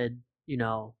I could, you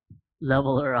know,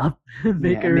 level her up,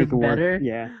 make Yeah, her make it work. better.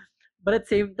 Yeah, But at the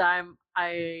same time,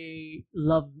 I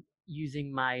love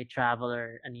using my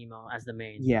traveler Anemo as the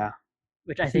main, yeah.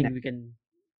 which I Is he think next? we can.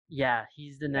 Yeah,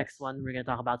 he's the next Yes. one we're gonna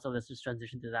talk about. So let's just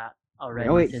transition to that Okay. Oh already,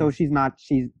 wait, so since she's not.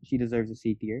 She deserves a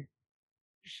C tier.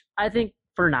 I think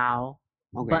for now.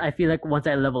 But Okay. I feel like once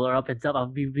I level her up and stuff, I'll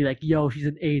be like, yo, she's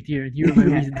an A tier, and here are my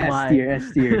Yeah, reasons S why. tier,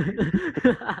 S tier.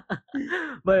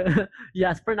 But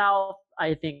yes, for now,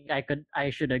 I think I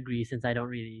should agree since I don't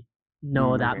really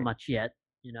know that Okay. much yet,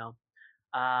 you know.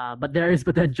 But there is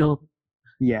potential.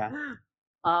 Yeah.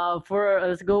 For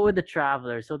let's go with the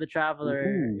Traveler. So the Traveler,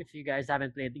 Ooh. if you guys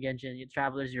haven't played the Genshin, the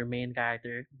Traveler is your main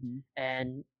character, Mhm.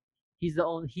 and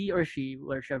he or she,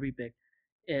 whichever you pick,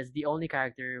 is the only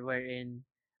character wherein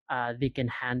they can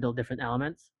handle different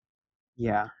elements.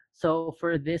 Yeah. So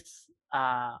for this,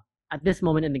 at this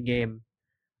moment in the game,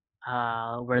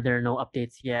 where there are no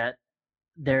updates yet,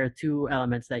 there are two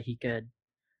elements that he could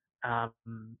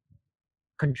um,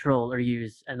 control or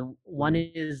use, and one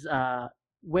Mhm. is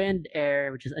wind,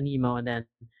 air, which is Anemo, and then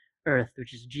earth,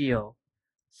 which is Geo.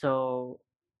 So,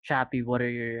 Chappie, what are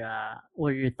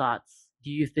your thoughts? Do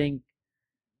you think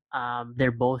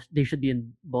they should be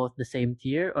in both the same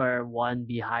tier, or one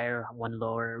be higher, one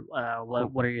lower? Oh,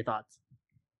 What are your thoughts?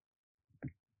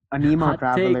 A Nemo Hot take.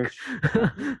 Traveler.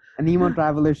 A Nemo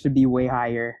Traveler should be way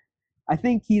higher. I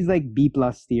think he's like B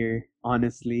plus tier,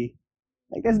 honestly.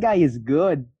 Like this guy is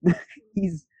good.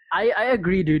 He's I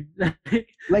agree, dude.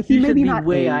 like he He maybe should be not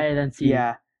way A. higher than C.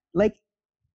 Yeah. Like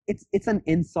it's an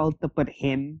insult to put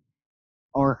him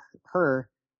or her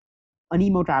a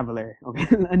Nemo Traveler, okay?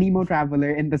 A Nemo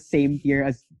Traveler in the same tier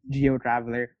as Geo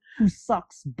Traveler, who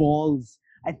sucks balls.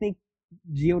 I think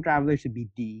Geo Traveler should be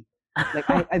D. Like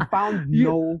You I found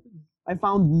no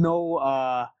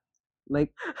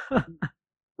like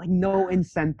no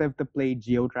incentive to play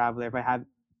Geo Traveler if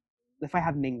I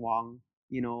have Ning Wang,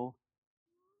 you know.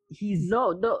 He's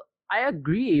no, I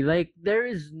agree. Like there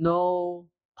is no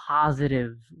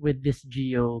positive with this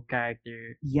Geo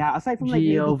character. yeah, aside from like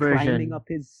Geo maybe climbing version. up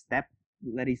his step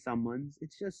that he summons,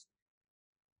 there's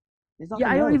Yeah, nothing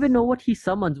I don't else. even know what he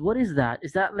summons. What is that?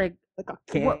 Is that like Like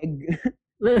a what? keg,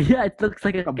 Yeah, it looks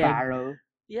like a like a keg. barrel.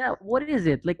 Yeah, what is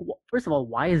it? Like, first of all,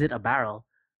 why is it a barrel?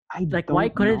 I Like, why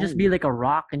don't couldn't it just know. be like a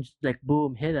rock and just like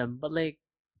boom, hit him? But like,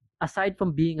 aside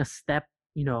from being a step,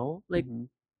 like Hmm.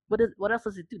 what else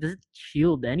does it do? Does it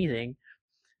shield anything?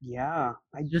 Yeah,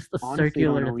 It's I just a honestly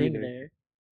don't circular know thing either. there.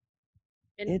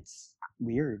 And It's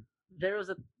weird. there was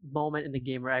a moment in the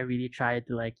game where I really tried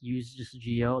to like use just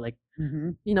Geo, like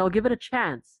Hmm. give it a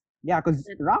chance. Yeah, because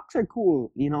And rocks are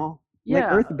cool, you know? Like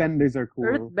yeah, earthbenders are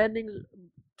earth cool. bending.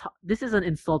 This is an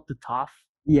insult to Toph.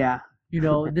 Yeah.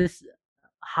 This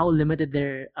how limited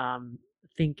their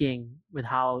thinking with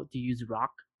how to use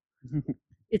rock.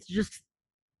 It's just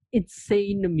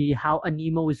insane to me how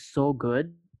Anemo is so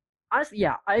good. Honestly,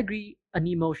 yeah, I agree.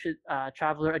 Anemo should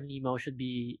Traveler Anemo should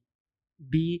be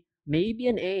B, maybe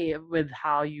an A with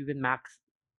how you can max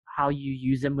how you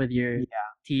use him with your Yeah.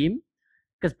 team.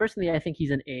 Because personally, I think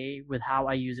he's an A with how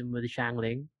I use him with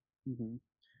Shangling. Hmm.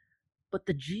 But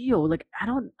the Geo, like I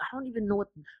don't even know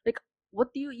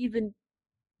what do you even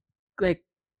like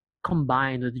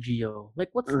combine with Geo? Like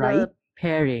what's Right? the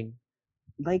pairing?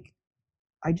 Like,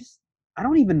 I just, I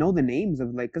don't even know the names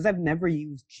of like, because I've never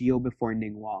used Geo before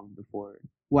Ning Wang before,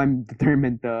 who I'm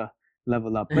determined to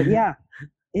level up. But yeah,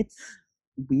 it's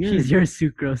She's weird. your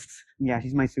sucrose. Yeah,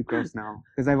 she's my Sucrose now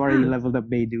because I've already leveled up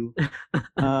Beidou.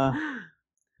 Uh,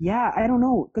 yeah, I don't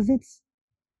know because it's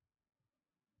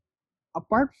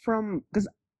apart from because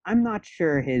I'm not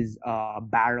sure his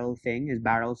his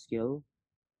barrel skill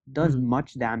does Mhm.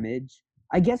 much damage.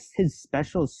 I guess his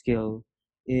special skill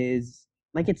is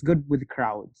like it's good with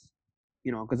crowds,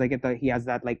 you know, because he has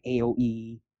that like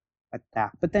AOE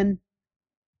attack. But then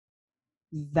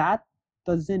that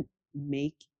doesn't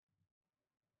make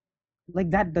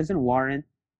that doesn't warrant,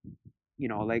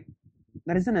 like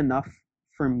that isn't enough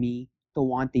for me to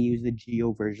want to use the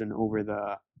Geo version over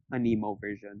the Anemo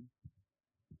version.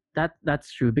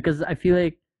 That's true because I feel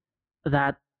like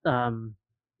that um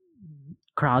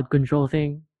crowd control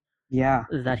thing Yeah,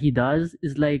 that he does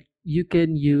is like you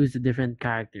can use a different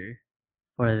character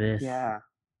for this. yeah,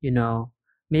 You know,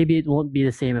 maybe it won't be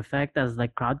the same effect as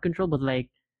like crowd control, but like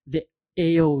the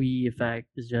AOE effect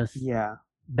is just yeah,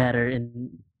 better in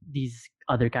these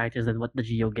other characters than what the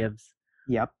Geo gives.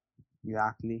 yep,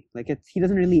 exactly. Like he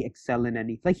doesn't really excel in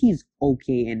any. Like he's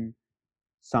okay in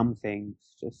some things,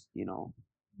 just Which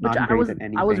not great at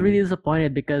I was anything. really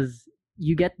disappointed because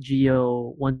you get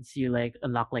Geo once you like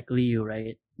unlock like Liu,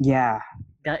 right? Yeah.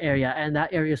 That area, and that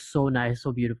area is so nice,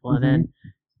 so beautiful. And Mm-hmm.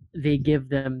 then they give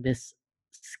them this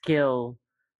skill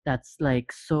that's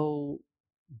like so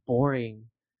boring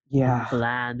and Yeah.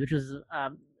 bland, which was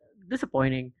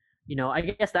disappointing. I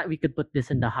guess that we could put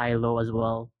this in the high low as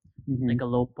well. Mm-hmm. Like a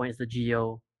low point is the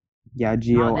Geo, Yeah, not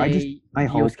Geo. the I Geo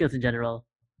hope skills in general.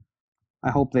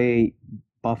 they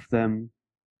buff them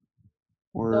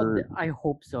No, or I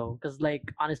hope so because like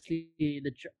honestly,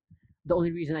 the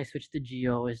only reason I switched to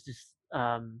Geo is just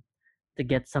to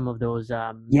get some of those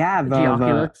yeah,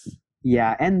 Geoculus.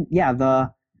 yeah, and yeah,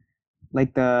 the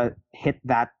hit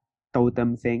that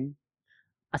totem thing.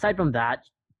 Aside from that,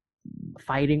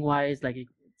 fighting wise, like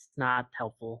it's not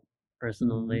helpful Mm-hmm.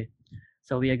 personally.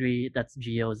 So we agree that's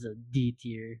Geo's D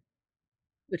tier,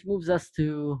 which moves us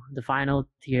to the final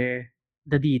tier,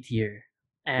 the D tier.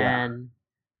 Yeah. And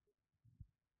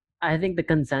I think the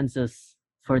consensus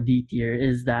for D tier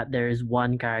is that there is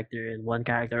one character and one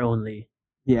character only,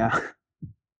 Yeah.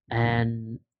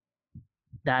 and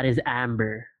that is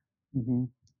Amber. Mm-hmm.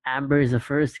 Amber is the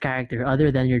first character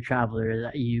other than your traveler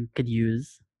that you could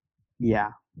use. Yeah.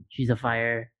 She's a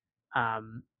fire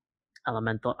um,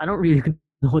 elemental. I don't really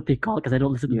know what they call it because I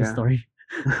don't listen to the Yeah. story.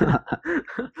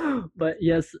 But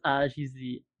yes, she's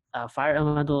the fire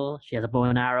elemental. She has a bow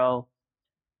and arrow.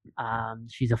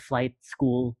 She's a flight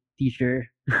school teacher.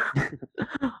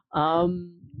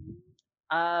 um,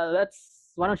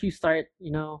 Let's. Why don't you start?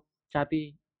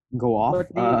 Chappie. Go off.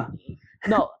 What do you?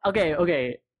 No. Okay.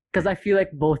 Okay. Because I feel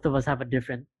like both of us have a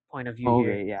different point of view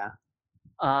here. Okay,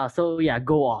 yeah. So yeah,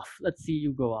 go off. Let's see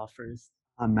you go off first.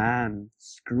 Man,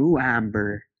 screw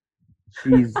Amber.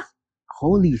 She's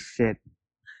holy shit.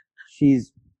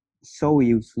 She's so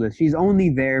useless. She's only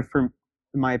there for,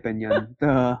 in my opinion,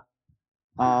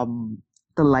 um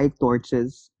the light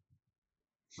torches.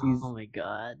 Oh She's my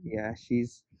god. yeah,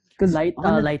 she's because Light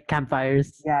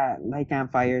campfires. yeah, light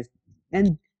campfires,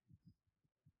 and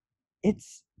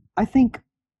it's I think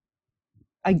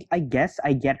I guess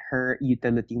I get her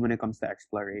utility when it comes to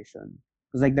exploration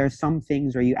because like there's some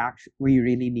things where you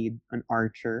really need an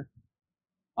archer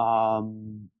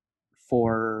um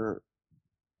for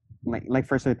like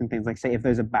for certain things, like say if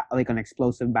there's like an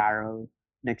explosive barrel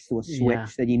next to a Yeah.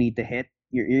 switch that you need to hit,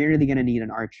 you're really gonna need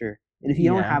an archer. And if you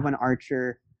don't Yeah. have an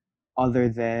archer other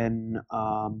than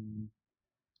an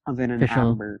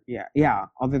Official. amber, yeah,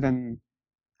 other than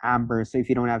amber, so if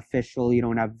you don't have Fischl, you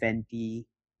don't have Venti,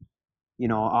 you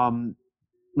know,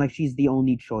 like she's the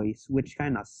only choice, which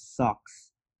kind of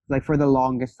sucks. Like for the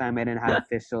longest time, I didn't have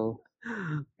Fischl,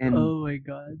 and Oh my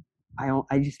god.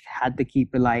 I just had to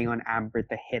keep relying on Amber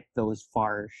to hit those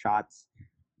far shots,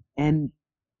 and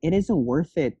it isn't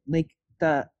worth it. Like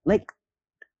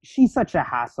she's such a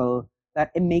hassle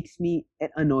that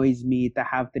it annoys me to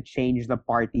have to change the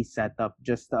party setup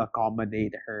just to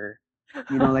accommodate her.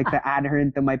 You know, like to add her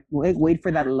into my like wait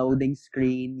for that loading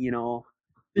screen. You know,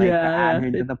 like to add Yeah. her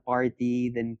into the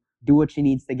party, then do what she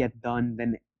needs to get done,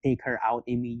 then take her out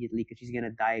immediately because she's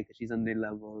gonna die because she's under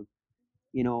leveled.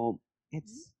 You know,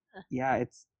 it's yeah,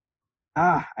 it's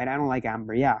I don't like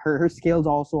Amber. Yeah, her skills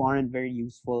also aren't very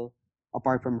useful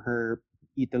apart from her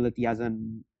utility as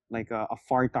an like a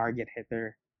far target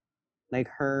hitter. Like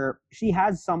she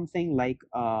has something like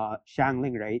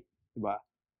Shangling, right? Diba?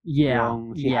 Yeah.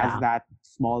 Yung she has Yeah. that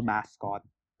small mascot.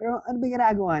 Pero ano ba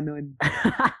ginagawa nun?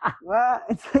 Well,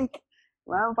 it's like,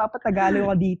 wow, papatagalo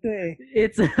ka dito eh.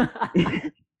 It's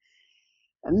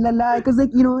Ang lala, because like,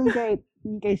 you know,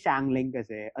 yung kay Shangling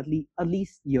kasi, at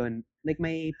least yun, like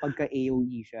may pagka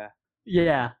AOE siya.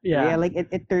 yeah, Yeah, yeah. like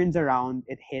it turns around,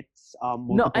 it hits No,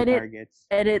 multiple targets.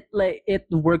 and it like it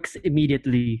works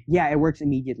immediately. Yeah, it works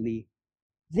immediately.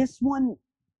 This one,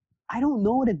 I don't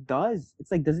know what it does.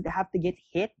 It's like, does it have to get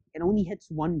hit? It only hits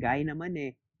one guy naman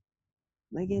eh.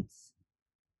 Like it's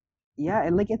yeah,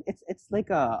 and like it's like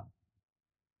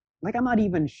I'm not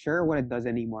even sure what it does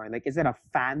anymore. Like, is it a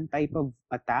fan type of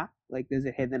attack? Like, does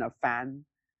it hit in a fan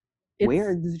way,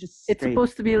 or It's is it just it's straight?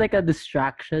 supposed to be like a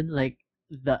distraction, like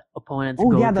the opponents Oh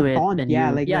go yeah, the to it, taunt. then Yeah,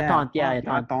 you like yeah, yeah, taunt, yeah, yeah, yeah,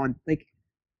 taunt. taunt. Like,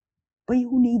 but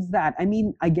who needs that? I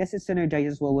mean, I guess it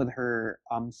synergizes well with her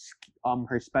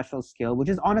her special skill, which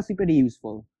is honestly pretty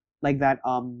useful. Like that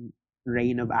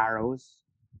rain of arrows.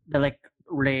 The like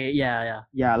ray, yeah, yeah.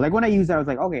 Yeah, like when I used that, I was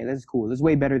like, okay, this is cool. This is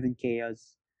way better than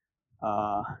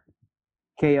uh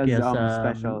Chaos Yes,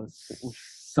 specials, which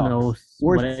snow, sucks.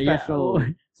 Worst what? Yeah. special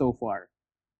so far.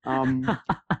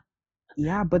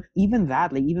 Yeah, but even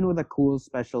that, like even with a cool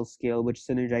special skill which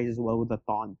synergizes well with the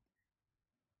taunt,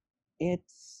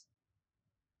 it's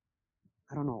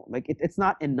I don't know, like it's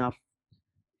not enough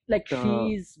Like to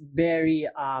she's very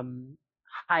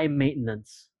high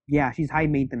maintenance. yeah, she's high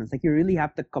maintenance. Like you really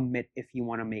have to commit if you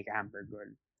want to make Amber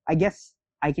good. I guess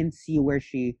I can see where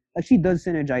she does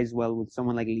synergize well with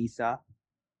someone like Lisa.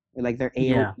 Like their AO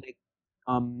Yeah. like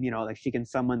you know, like she can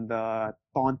summon the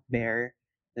taunt bear,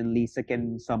 then Lisa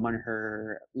can summon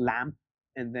her lamp,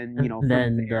 and then you And know from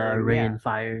then the there, yeah, rain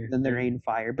fire then the thing. rain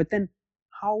fire. But then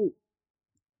how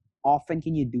often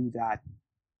can you do that?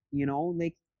 You know,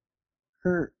 like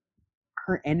her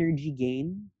her energy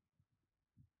gain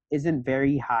isn't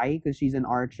very high because she's an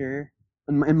archer.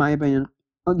 In my opinion,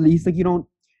 at least like you don't.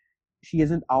 She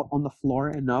isn't out on the floor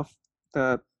enough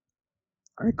to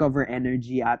recover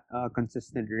energy at a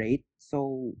consistent rate.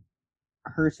 So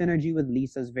her synergy with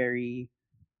Lisa is very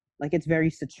like it's very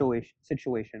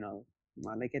situational.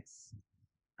 Like it's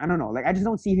I don't know. Like I just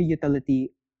don't see her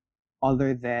utility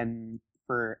other than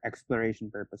for exploration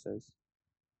purposes.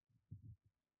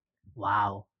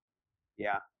 Wow.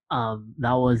 Yeah.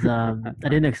 That was I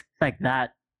didn't expect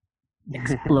that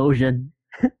explosion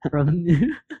from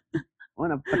Oh,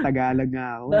 napatagalog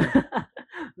nga ako.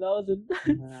 that was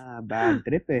Bad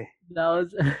trip eh. that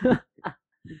was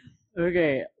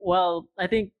okay. Well, I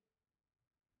think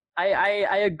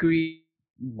I agree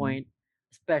Mhm. point,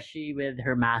 especially with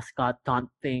her mascot taunt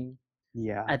thing.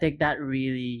 Yeah. I think that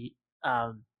really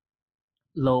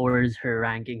lowers her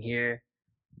ranking here.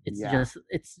 It's Yeah. just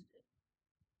it's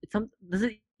some does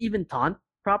it even taunt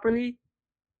properly?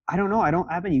 I don't know. I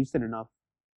haven't used it enough.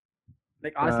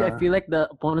 Like honestly, I feel like the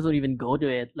opponents don't even go to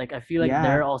it. Like I feel like Yeah.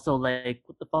 they're also like,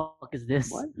 what the fuck is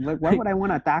this? What? Like, why would I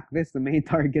want to attack this? The main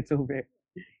target's over there.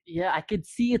 Yeah, I could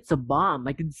see it's a bomb.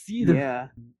 I could see the. Yeah.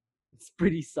 It's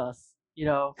pretty sus, you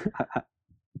know.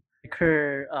 Like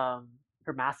her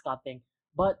mascot thing.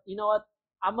 But you know what?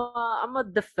 I'm a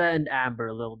defend Amber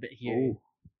a little bit here. Oh,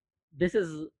 This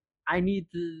is I need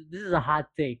to. This is a hot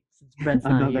take since Brent's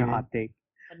not another here. hot take.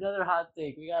 Another hot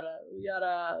take. We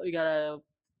gotta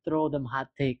throw them hot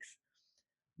takes.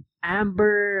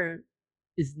 Amber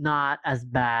is not as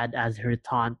bad as her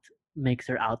taunt makes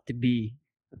her out to be.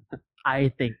 I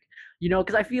think,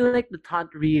 because I feel like the taunt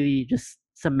really just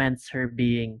cements her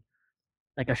being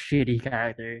like a shitty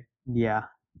character. Yeah.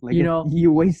 Like You if know,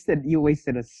 you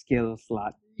wasted a skill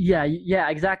slot. yeah,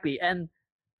 exactly. And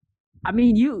I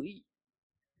mean,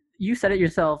 you said it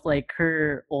yourself. Like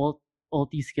her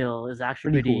ulti skill is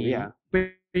actually Pretty cool, yeah.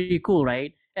 pretty cool,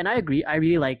 right? And I agree. I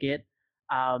really like it.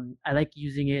 I like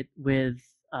using it with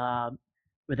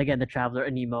again the Traveler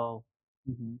and Nemo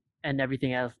Hmm. and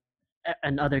everything else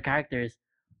and other characters.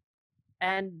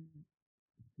 And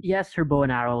yes, her bow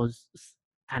and arrows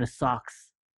kind of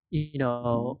sucks,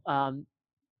 Hmm.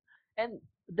 and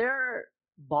there are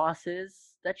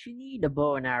bosses that you need a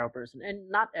bow and arrow person, and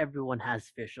not everyone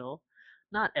has Fischl,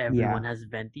 not Yeah. everyone has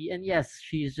Venti, and yes,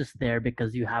 she's just there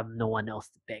because you have no one else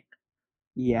to pick.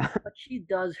 Yeah. But she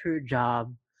does her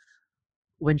job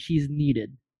when she's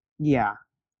needed. Yeah.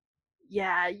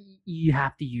 Yeah, you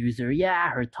have to use her. Yeah,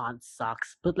 her taunt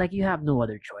sucks, but like you have no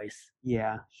other choice.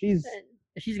 Yeah. She's And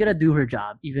she's gonna do her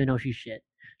job, even though she's shit.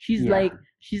 She's yeah. like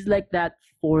she's like that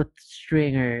fourth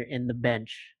stringer in the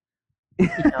bench.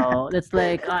 That's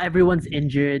like everyone's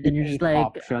injured, and you're just Eighth like,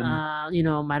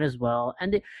 option. might as well.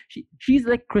 And she's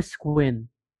like Chris Quinn,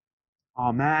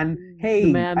 Oh man. the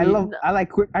Hey, Miami. I like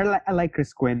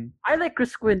Chris Quinn. I like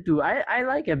Chris Quinn too. I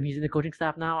like him. He's in the coaching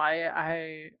staff now.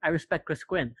 I respect Chris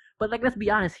Quinn. But like, let's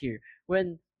be honest here.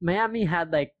 When Miami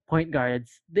had like point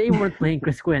guards, they weren't playing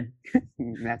Chris Quinn.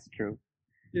 That's true.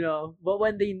 But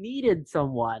when they needed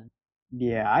someone,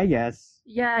 Yeah, I guess.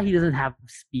 yeah, he doesn't have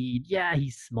speed. Yeah,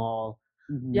 he's small.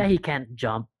 Hmm. Yeah, he can't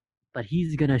jump, but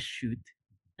he's gonna shoot.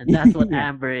 And that's what Yeah.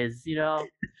 Amber is.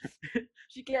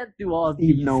 She can't do all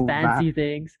Steve these Novak. fancy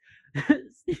things.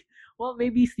 Well,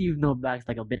 maybe Steve Novak's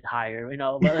like a bit higher,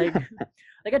 but like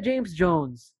like a James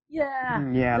Jones. Yeah,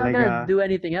 Yeah, he's not like gonna do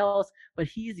anything else, but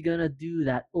he's gonna do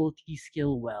that ulti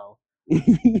skill well.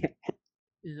 yeah,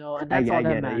 And I, that's all I that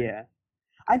get it. matters. Yeah,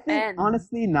 I think And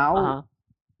honestly now, uh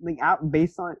like out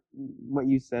based on what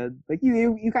you said, like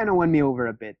you kind of won me over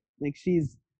a bit. Like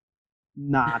she's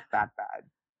not that bad.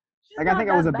 she's Like I not think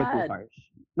I was that a bit too bad. harsh.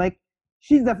 Like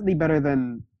she's definitely better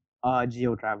than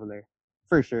Geo Traveler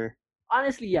for sure.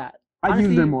 Honestly, yeah. I'd use her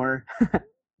Honestly, more.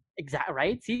 exact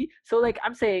right. See, so like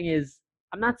I'm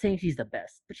not saying she's the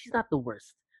best, but she's not the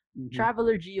worst. Hmm.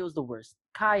 Traveler Geo's the worst.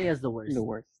 Kaya's the The worst.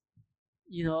 worst.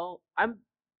 I'm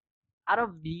out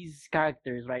of these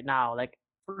characters right now. Like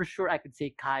for sure, I could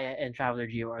say Kaya and Traveler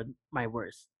Geo are my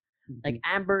worst. Hmm. Like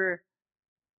Amber,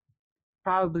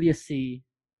 probably a C.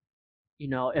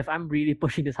 If I'm really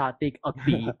pushing this hot take, a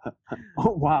B.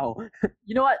 Oh wow.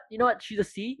 You know what? You know what? She's a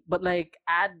C, but like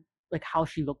add like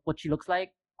what she looks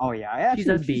like. Oh yeah. She's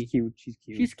a She's B. cute. She's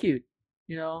cute. She's cute.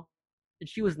 You know, and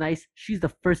she was nice. She's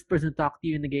the first person to talk to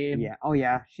you in the game. Yeah. Oh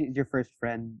yeah. She's your first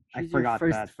friend. I She's your forgot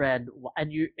first that. friend,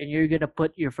 and you're gonna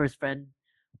put your first friend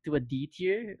to a D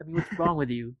tier. I mean, what's wrong with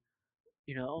you?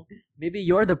 Maybe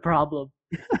you're the problem.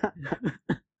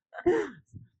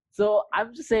 So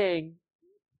I'm just saying,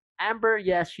 Amber,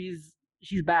 yes, she's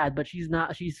bad, but she's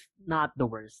not the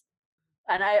worst.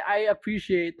 And I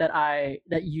appreciate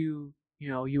that you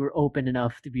were open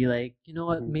enough to be like, you know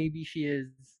what, Mhm. maybe she is.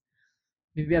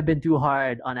 Maybe I've been too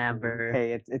hard on Amber.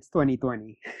 Hey, it's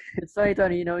 2020. It's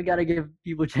 2020, we gotta give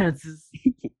people chances.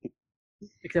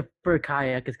 Except for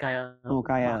Kaya, because Kaya Oh,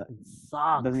 Kaya fucking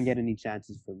sucks. doesn't get any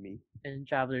chances from me. And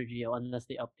Traveler Geo unless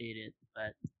they update it.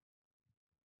 But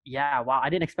yeah, wow, I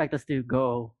didn't expect us to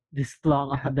go this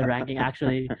long on the ranking.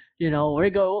 Actually,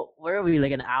 where are we,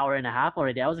 like an hour and a half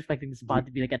already? I was expecting the spot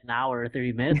to be like an hour or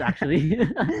 30 minutes. Actually,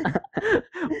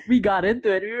 we got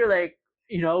into it. We were like,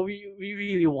 we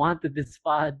really wanted this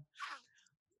spot.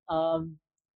 Um,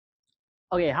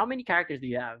 okay, how many characters do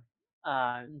you have?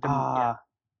 Yeah,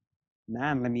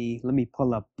 Man, let me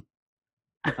pull up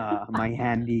my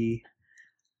handy.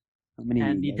 How many do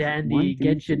handy you guys have? One, dandy two,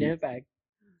 Genshin three, Impact.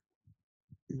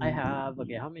 I have,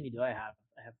 okay. How many do I have?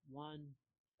 I have one.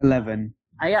 11.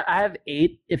 I have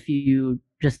 8 if you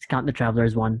just count the Traveler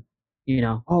as one.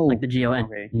 Like Oh, the Geo and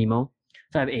okay. Nemo.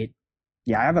 So I have 8.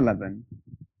 Yeah, I have 11.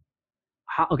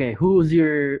 Okay, who's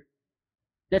your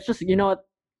let's just you know what,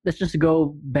 let's just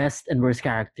go best and worst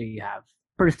character you have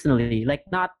personally, like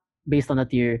not based on a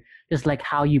tier, just like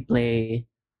how you play,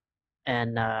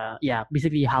 and yeah,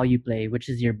 basically how you play, which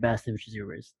is your best and which is your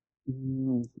worst.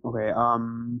 Okay.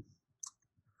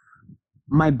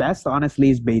 My best honestly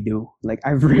is Beidou. Like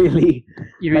I've really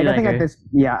You like really I like think at her. this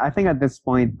yeah, I think at this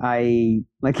point I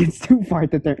like it's too far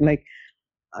to turn like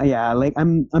yeah, like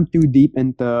I'm too deep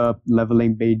into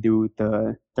leveling Beidou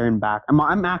to turn back.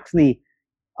 I'm actually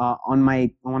on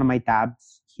one of my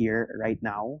tabs here right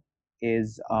now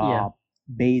is Yeah.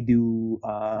 Beidou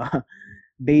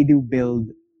Beidou build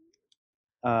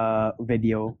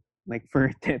video like for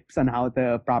tips on how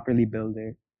to properly build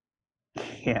it.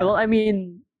 Yeah. Well, I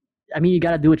mean, you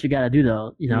gotta do what you gotta do,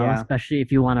 though. You know, Yeah. especially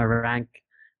if you want to rank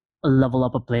level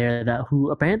up a player that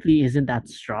who apparently isn't that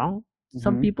strong.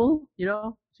 Some Mhm. people, you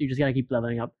know, so you just gotta keep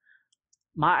leveling up.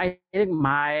 I think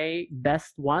my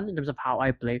best one in terms of how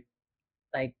I play,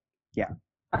 like Yeah.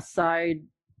 aside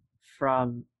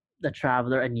from the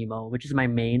Traveler and Nemo, which is my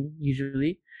main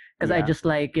usually, because I Yeah. just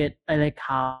like it. I like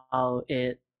how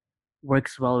it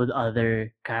works well with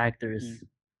other characters. Mm.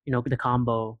 You know, the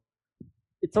combo.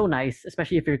 It's so nice,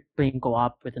 especially if you're playing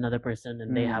co-op with another person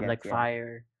and they have Yes, like yeah.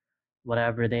 fire,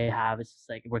 whatever they have. It's just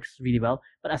like it works really well.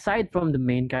 But aside from the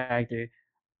main character,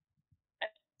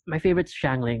 my favorite's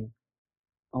Shangling.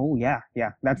 Oh yeah,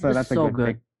 yeah. Just That's a so good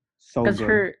pick. good So because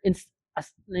good.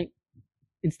 like,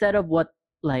 instead of what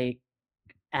like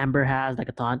Amber has, like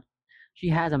a taunt, she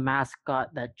has a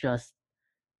mascot that just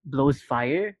blows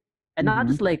fire, and not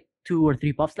just Mhm. like two or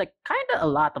three puffs, like kind of a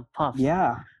lot of puffs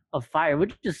Yeah. of fire,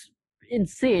 which is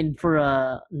insane for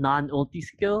a non-ulti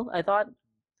skill, I thought.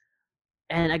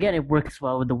 And again, it works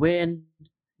well with the wind,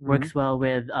 Mhm. works well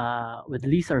with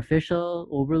Lisa Official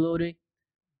overloading.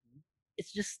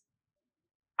 It's just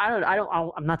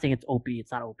I'm not saying it's OP.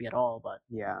 It's not OP at all, but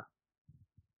Yeah.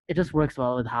 it just works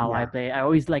well with how I Yeah. play. I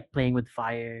always like playing with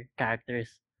fire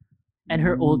characters, and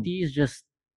her Mm. ulti is just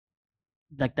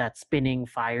like that spinning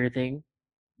fire thing.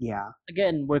 Yeah.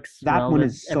 Again, works That well one with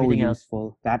is so everything else.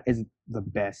 useful. That is the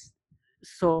best.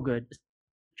 So good.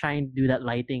 Trying to do that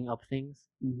lighting up things.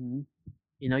 Mhm.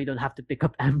 You know, you don't have to pick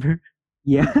up Amber.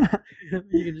 Yeah.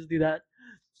 You can just do that.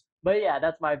 But yeah,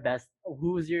 that's my best.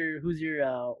 Who's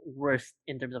your worst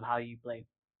in terms of how you play?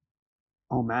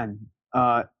 Oh man.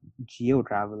 Geo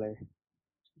Traveler.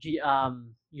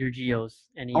 Your geos,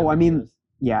 any Oh, of I the mean, geos.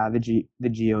 yeah, the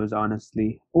Geos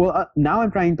honestly. Well, now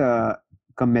I'm trying to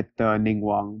commit to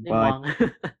Ningguang, Ning but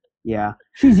Wang. yeah,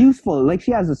 she's useful. Like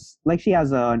she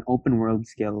has an open world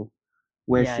skill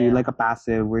where Yeah, she yeah. like a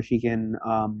passive where she can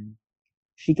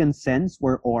sense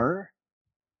where ore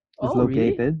is Oh, really?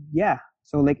 located. Yeah.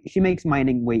 So like she makes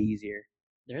mining way easier.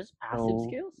 There's passive So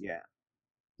skills? yeah.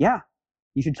 Yeah.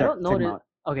 You should I don't check them notice. out.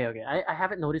 Okay, okay. I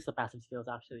haven't noticed the passive skills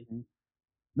actually. Mhm.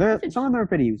 That's Some of interesting. them are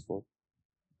pretty useful.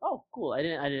 Oh, cool. I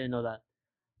didn't know that.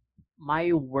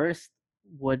 My worst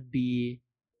would be,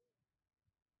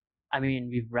 I mean,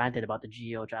 we've ranted about the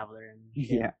Geo Traveler and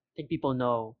shit. Yeah. I think people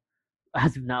know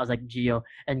as of now it's like Geo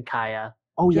and Kaya.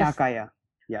 Oh yeah, Just Kaya.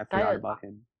 Yeah, I forgot Kaya, about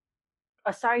him.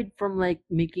 aside from like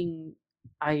making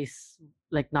ice,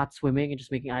 like not swimming and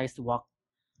just making ice to walk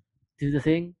to the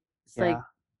thing, it's Yeah. like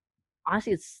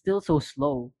honestly it's still so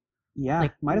slow. Yeah.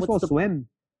 Like Might as what's well the swim.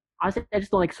 honestly I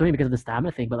just don't like swimming because of the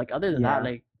stamina thing, but like other than that, Yeah.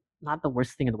 like not the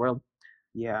worst thing in the world.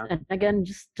 Yeah. And again,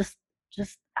 just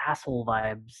asshole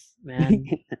vibes, man.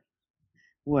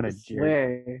 What I a jerk.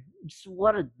 swear. Just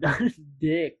what a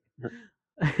dick.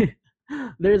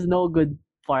 There's no good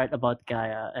part about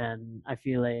Kaya, and I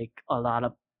feel like a lot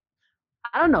of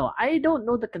I don't know. I don't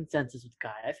know the consensus with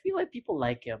Kaya. I feel like people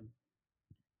like him.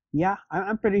 Yeah,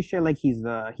 I'm pretty sure like he's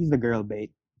the girl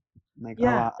bait. Like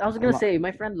Yeah, I was a gonna lot. say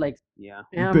my friend likes, Yeah.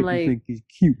 and I'm Bet you like, think he's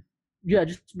cute. yeah,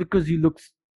 just because he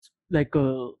looks like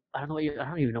a I don't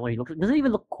even know what he looks like. Doesn't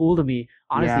even look cool to me,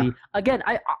 Yeah. honestly. Again,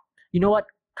 you know what,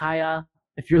 Kaya,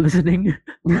 if you're listening,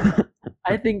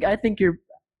 I think you're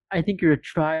a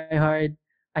try hard.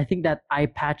 I think that eye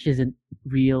patch isn't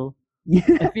real. I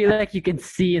Yeah. feel like you can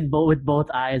see in both with both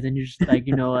eyes, and you're just like,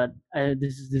 you know what?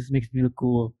 This makes me look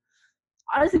cool.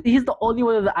 Honestly, he's the only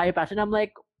one with the eye patch, and I'm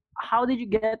like, how did you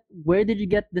get? Where did you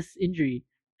get this injury?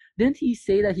 Didn't he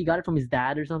say that he got it from his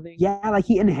dad or something? Yeah, like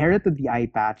he inherited the eye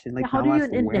patch and Yeah, like how now do you has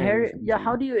to wear it or inherit? Yeah,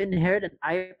 how something. do you inherit an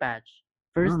eye patch?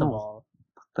 I don't First of know. all,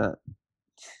 The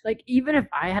like even if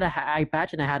I had a eye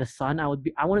patch and I had a son, I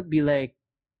wouldn't be like,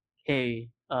 hey,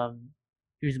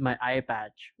 here's my eye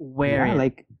patch, wear yeah, it.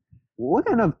 like what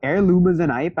kind of heirloom is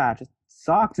an eye patch? It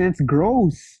sucks and it's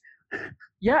gross.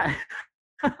 Yeah,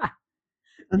 yeah,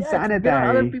 it's been on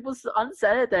other Unsanitary. people's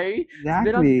unsanitary. It's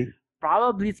been on Exactly.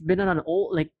 probably it's been on an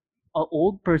old like a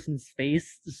old person's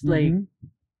face, just like Mm-hmm.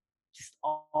 just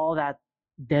all that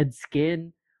dead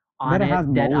skin on That has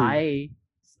it, dead mold. eye.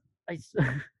 I, s-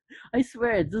 I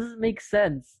swear it doesn't make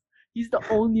sense. He's the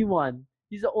only one.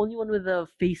 He's the only one with a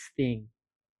face thing.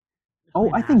 What Oh,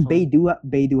 an I think asshole.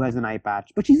 Beidou has an eye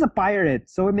patch, but she's a pirate,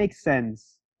 so it makes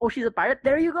sense. Oh, she's a pirate?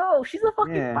 There you go. She's a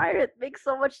fucking Yeah. pirate. Makes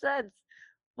so much sense.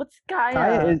 What's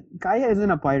Kaya? Kaya isn't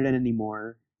a pirate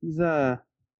anymore. He's a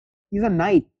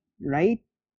knight, right?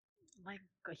 My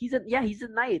God. He's a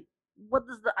knight. What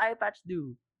does the eye patch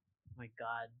do? Oh my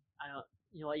God. I don't.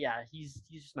 You know what? Yeah, he's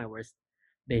just my worst,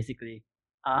 basically.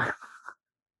 Uh,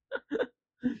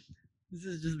 this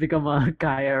has just become a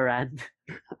Kaya rant.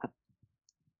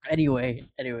 Anyway,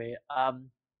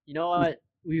 you know what?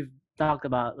 We've talked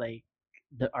about like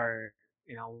our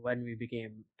when we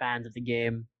became fans of the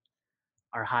game,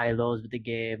 our high lows with the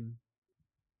game,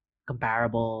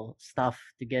 comparable stuff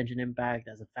to Genshin Impact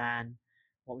as a fan,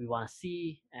 what we want to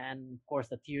see, and of course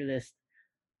the tier list.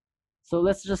 So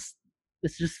let's just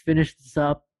finish this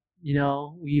up.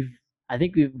 I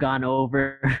think we've gone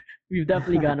over. We've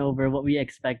definitely gone over what we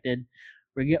expected.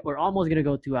 We're almost gonna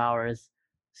go 2 hours.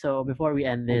 So before we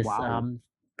end Oh this, wow.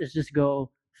 let's just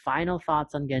go final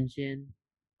thoughts on Genshin.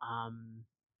 Um,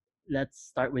 let's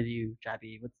start with you,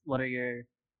 Chappy. What are your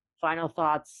final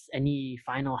thoughts? Any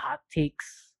final hot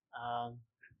takes?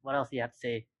 What else do you have to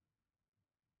say?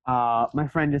 My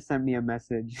friend just sent me a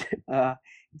message. It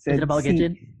Is it said about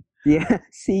Genshin? yeah,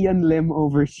 Xian Lim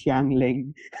over Xiang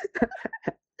Ling.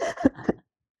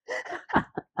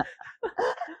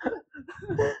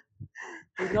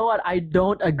 You know what? I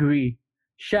don't agree.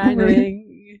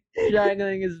 Shangling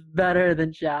is better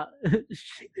than Xiao.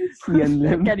 Xian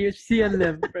Lim. Can you see and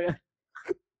live? I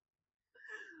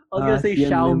was gonna say Xian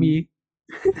Lim. Xiaomi.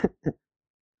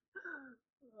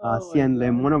 Oh my Xian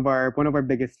Lim, god! one of our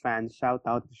biggest fans. Shout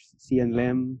out to Xian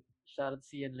Lim. Shout out to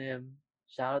Cian Lim.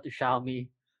 Shout out to Xiaomi.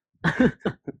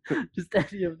 Just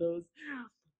any of those.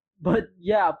 But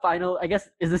yeah, final. I guess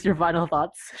is this your final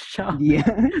thoughts? Yeah.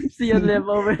 Cian Lim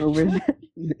over. Over Xian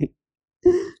Lim.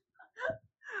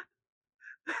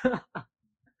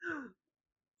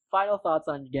 Final thoughts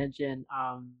on Genshin.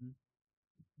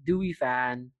 Dewey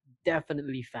fan,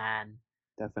 definitely fan,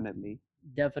 Definitely.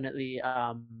 definitely.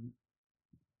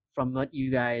 From what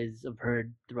you guys have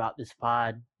heard throughout this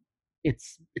pod,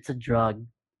 it's a drug.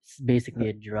 It's basically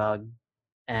a drug,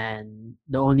 and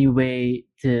the only way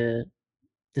to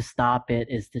stop it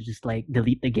is to just like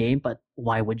delete the game. But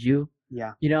why would you?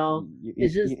 Yeah. You know,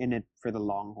 it's just You're in it for the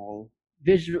long haul.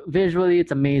 visually,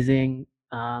 it's amazing.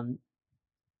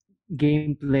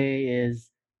 Gameplay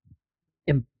is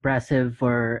impressive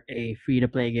for a free to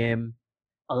play game.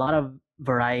 A lot of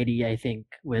variety, I think,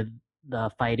 with the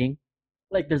fighting.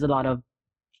 Like there's a lot of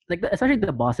especially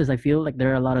the bosses. I feel like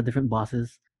there are a lot of different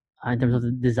bosses in terms of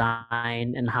the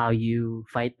design and how you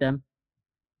fight them.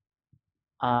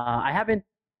 I haven't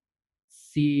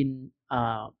seen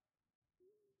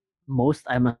most.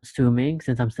 I'm assuming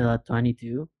since I'm still at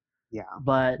 22. Yeah.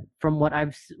 But from what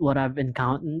I've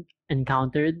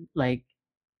encountered, like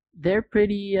they're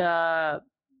pretty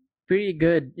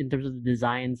good in terms of the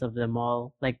designs of them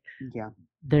all. Like Yeah.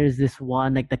 there's this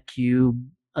one like the cube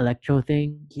electro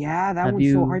thing. Yeah, that Have one's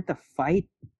so you? hard to fight.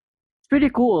 It's pretty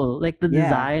cool. Like the Yeah.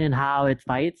 design and how it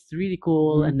fights, it's really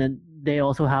cool. Mhm. And then they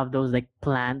also have those like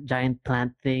giant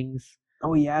plant things.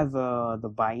 Oh yeah, the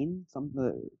vine, the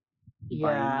vine,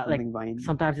 Yeah, like something vine.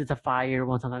 sometimes it's a fire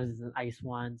one, sometimes it's an ice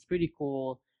one. It's pretty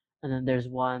cool. And then there's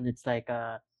one. It's like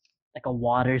a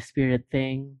water spirit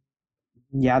thing.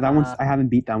 Yeah, that one's Uh I haven't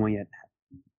beat that one yet.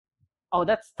 oh,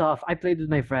 that's tough. I played with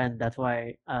my friend. That's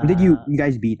why. Did you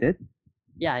guys beat it?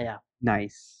 Yeah,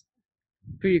 Nice.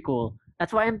 pretty cool.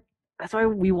 That's why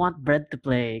we want Brent to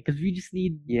play because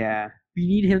Yeah. we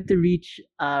need him to reach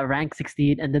rank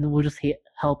 16 and then we'll just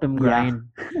help him Yeah. grind.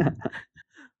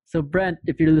 So Brent,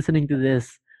 if you're listening to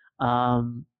this,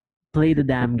 um, play the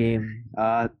damn game.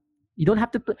 You don't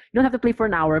have to you don't have to play for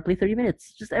an hour. Play 30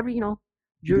 minutes. Just every when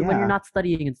you're Yeah. not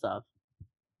studying and stuff.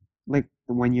 Like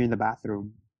when you're in the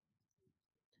bathroom.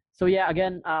 So yeah,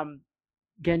 again,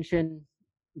 Genshin,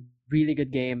 really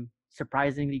good game.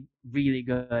 Surprisingly, really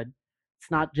good. It's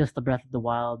not just the Breath of the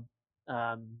Wild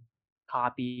um,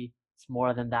 copy. It's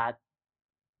more than that.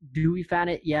 Do we fan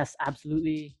it? Yes,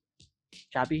 absolutely.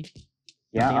 Chappy,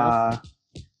 Yeah, something else?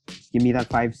 give me that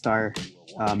 5-star,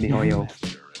 Mihoyo.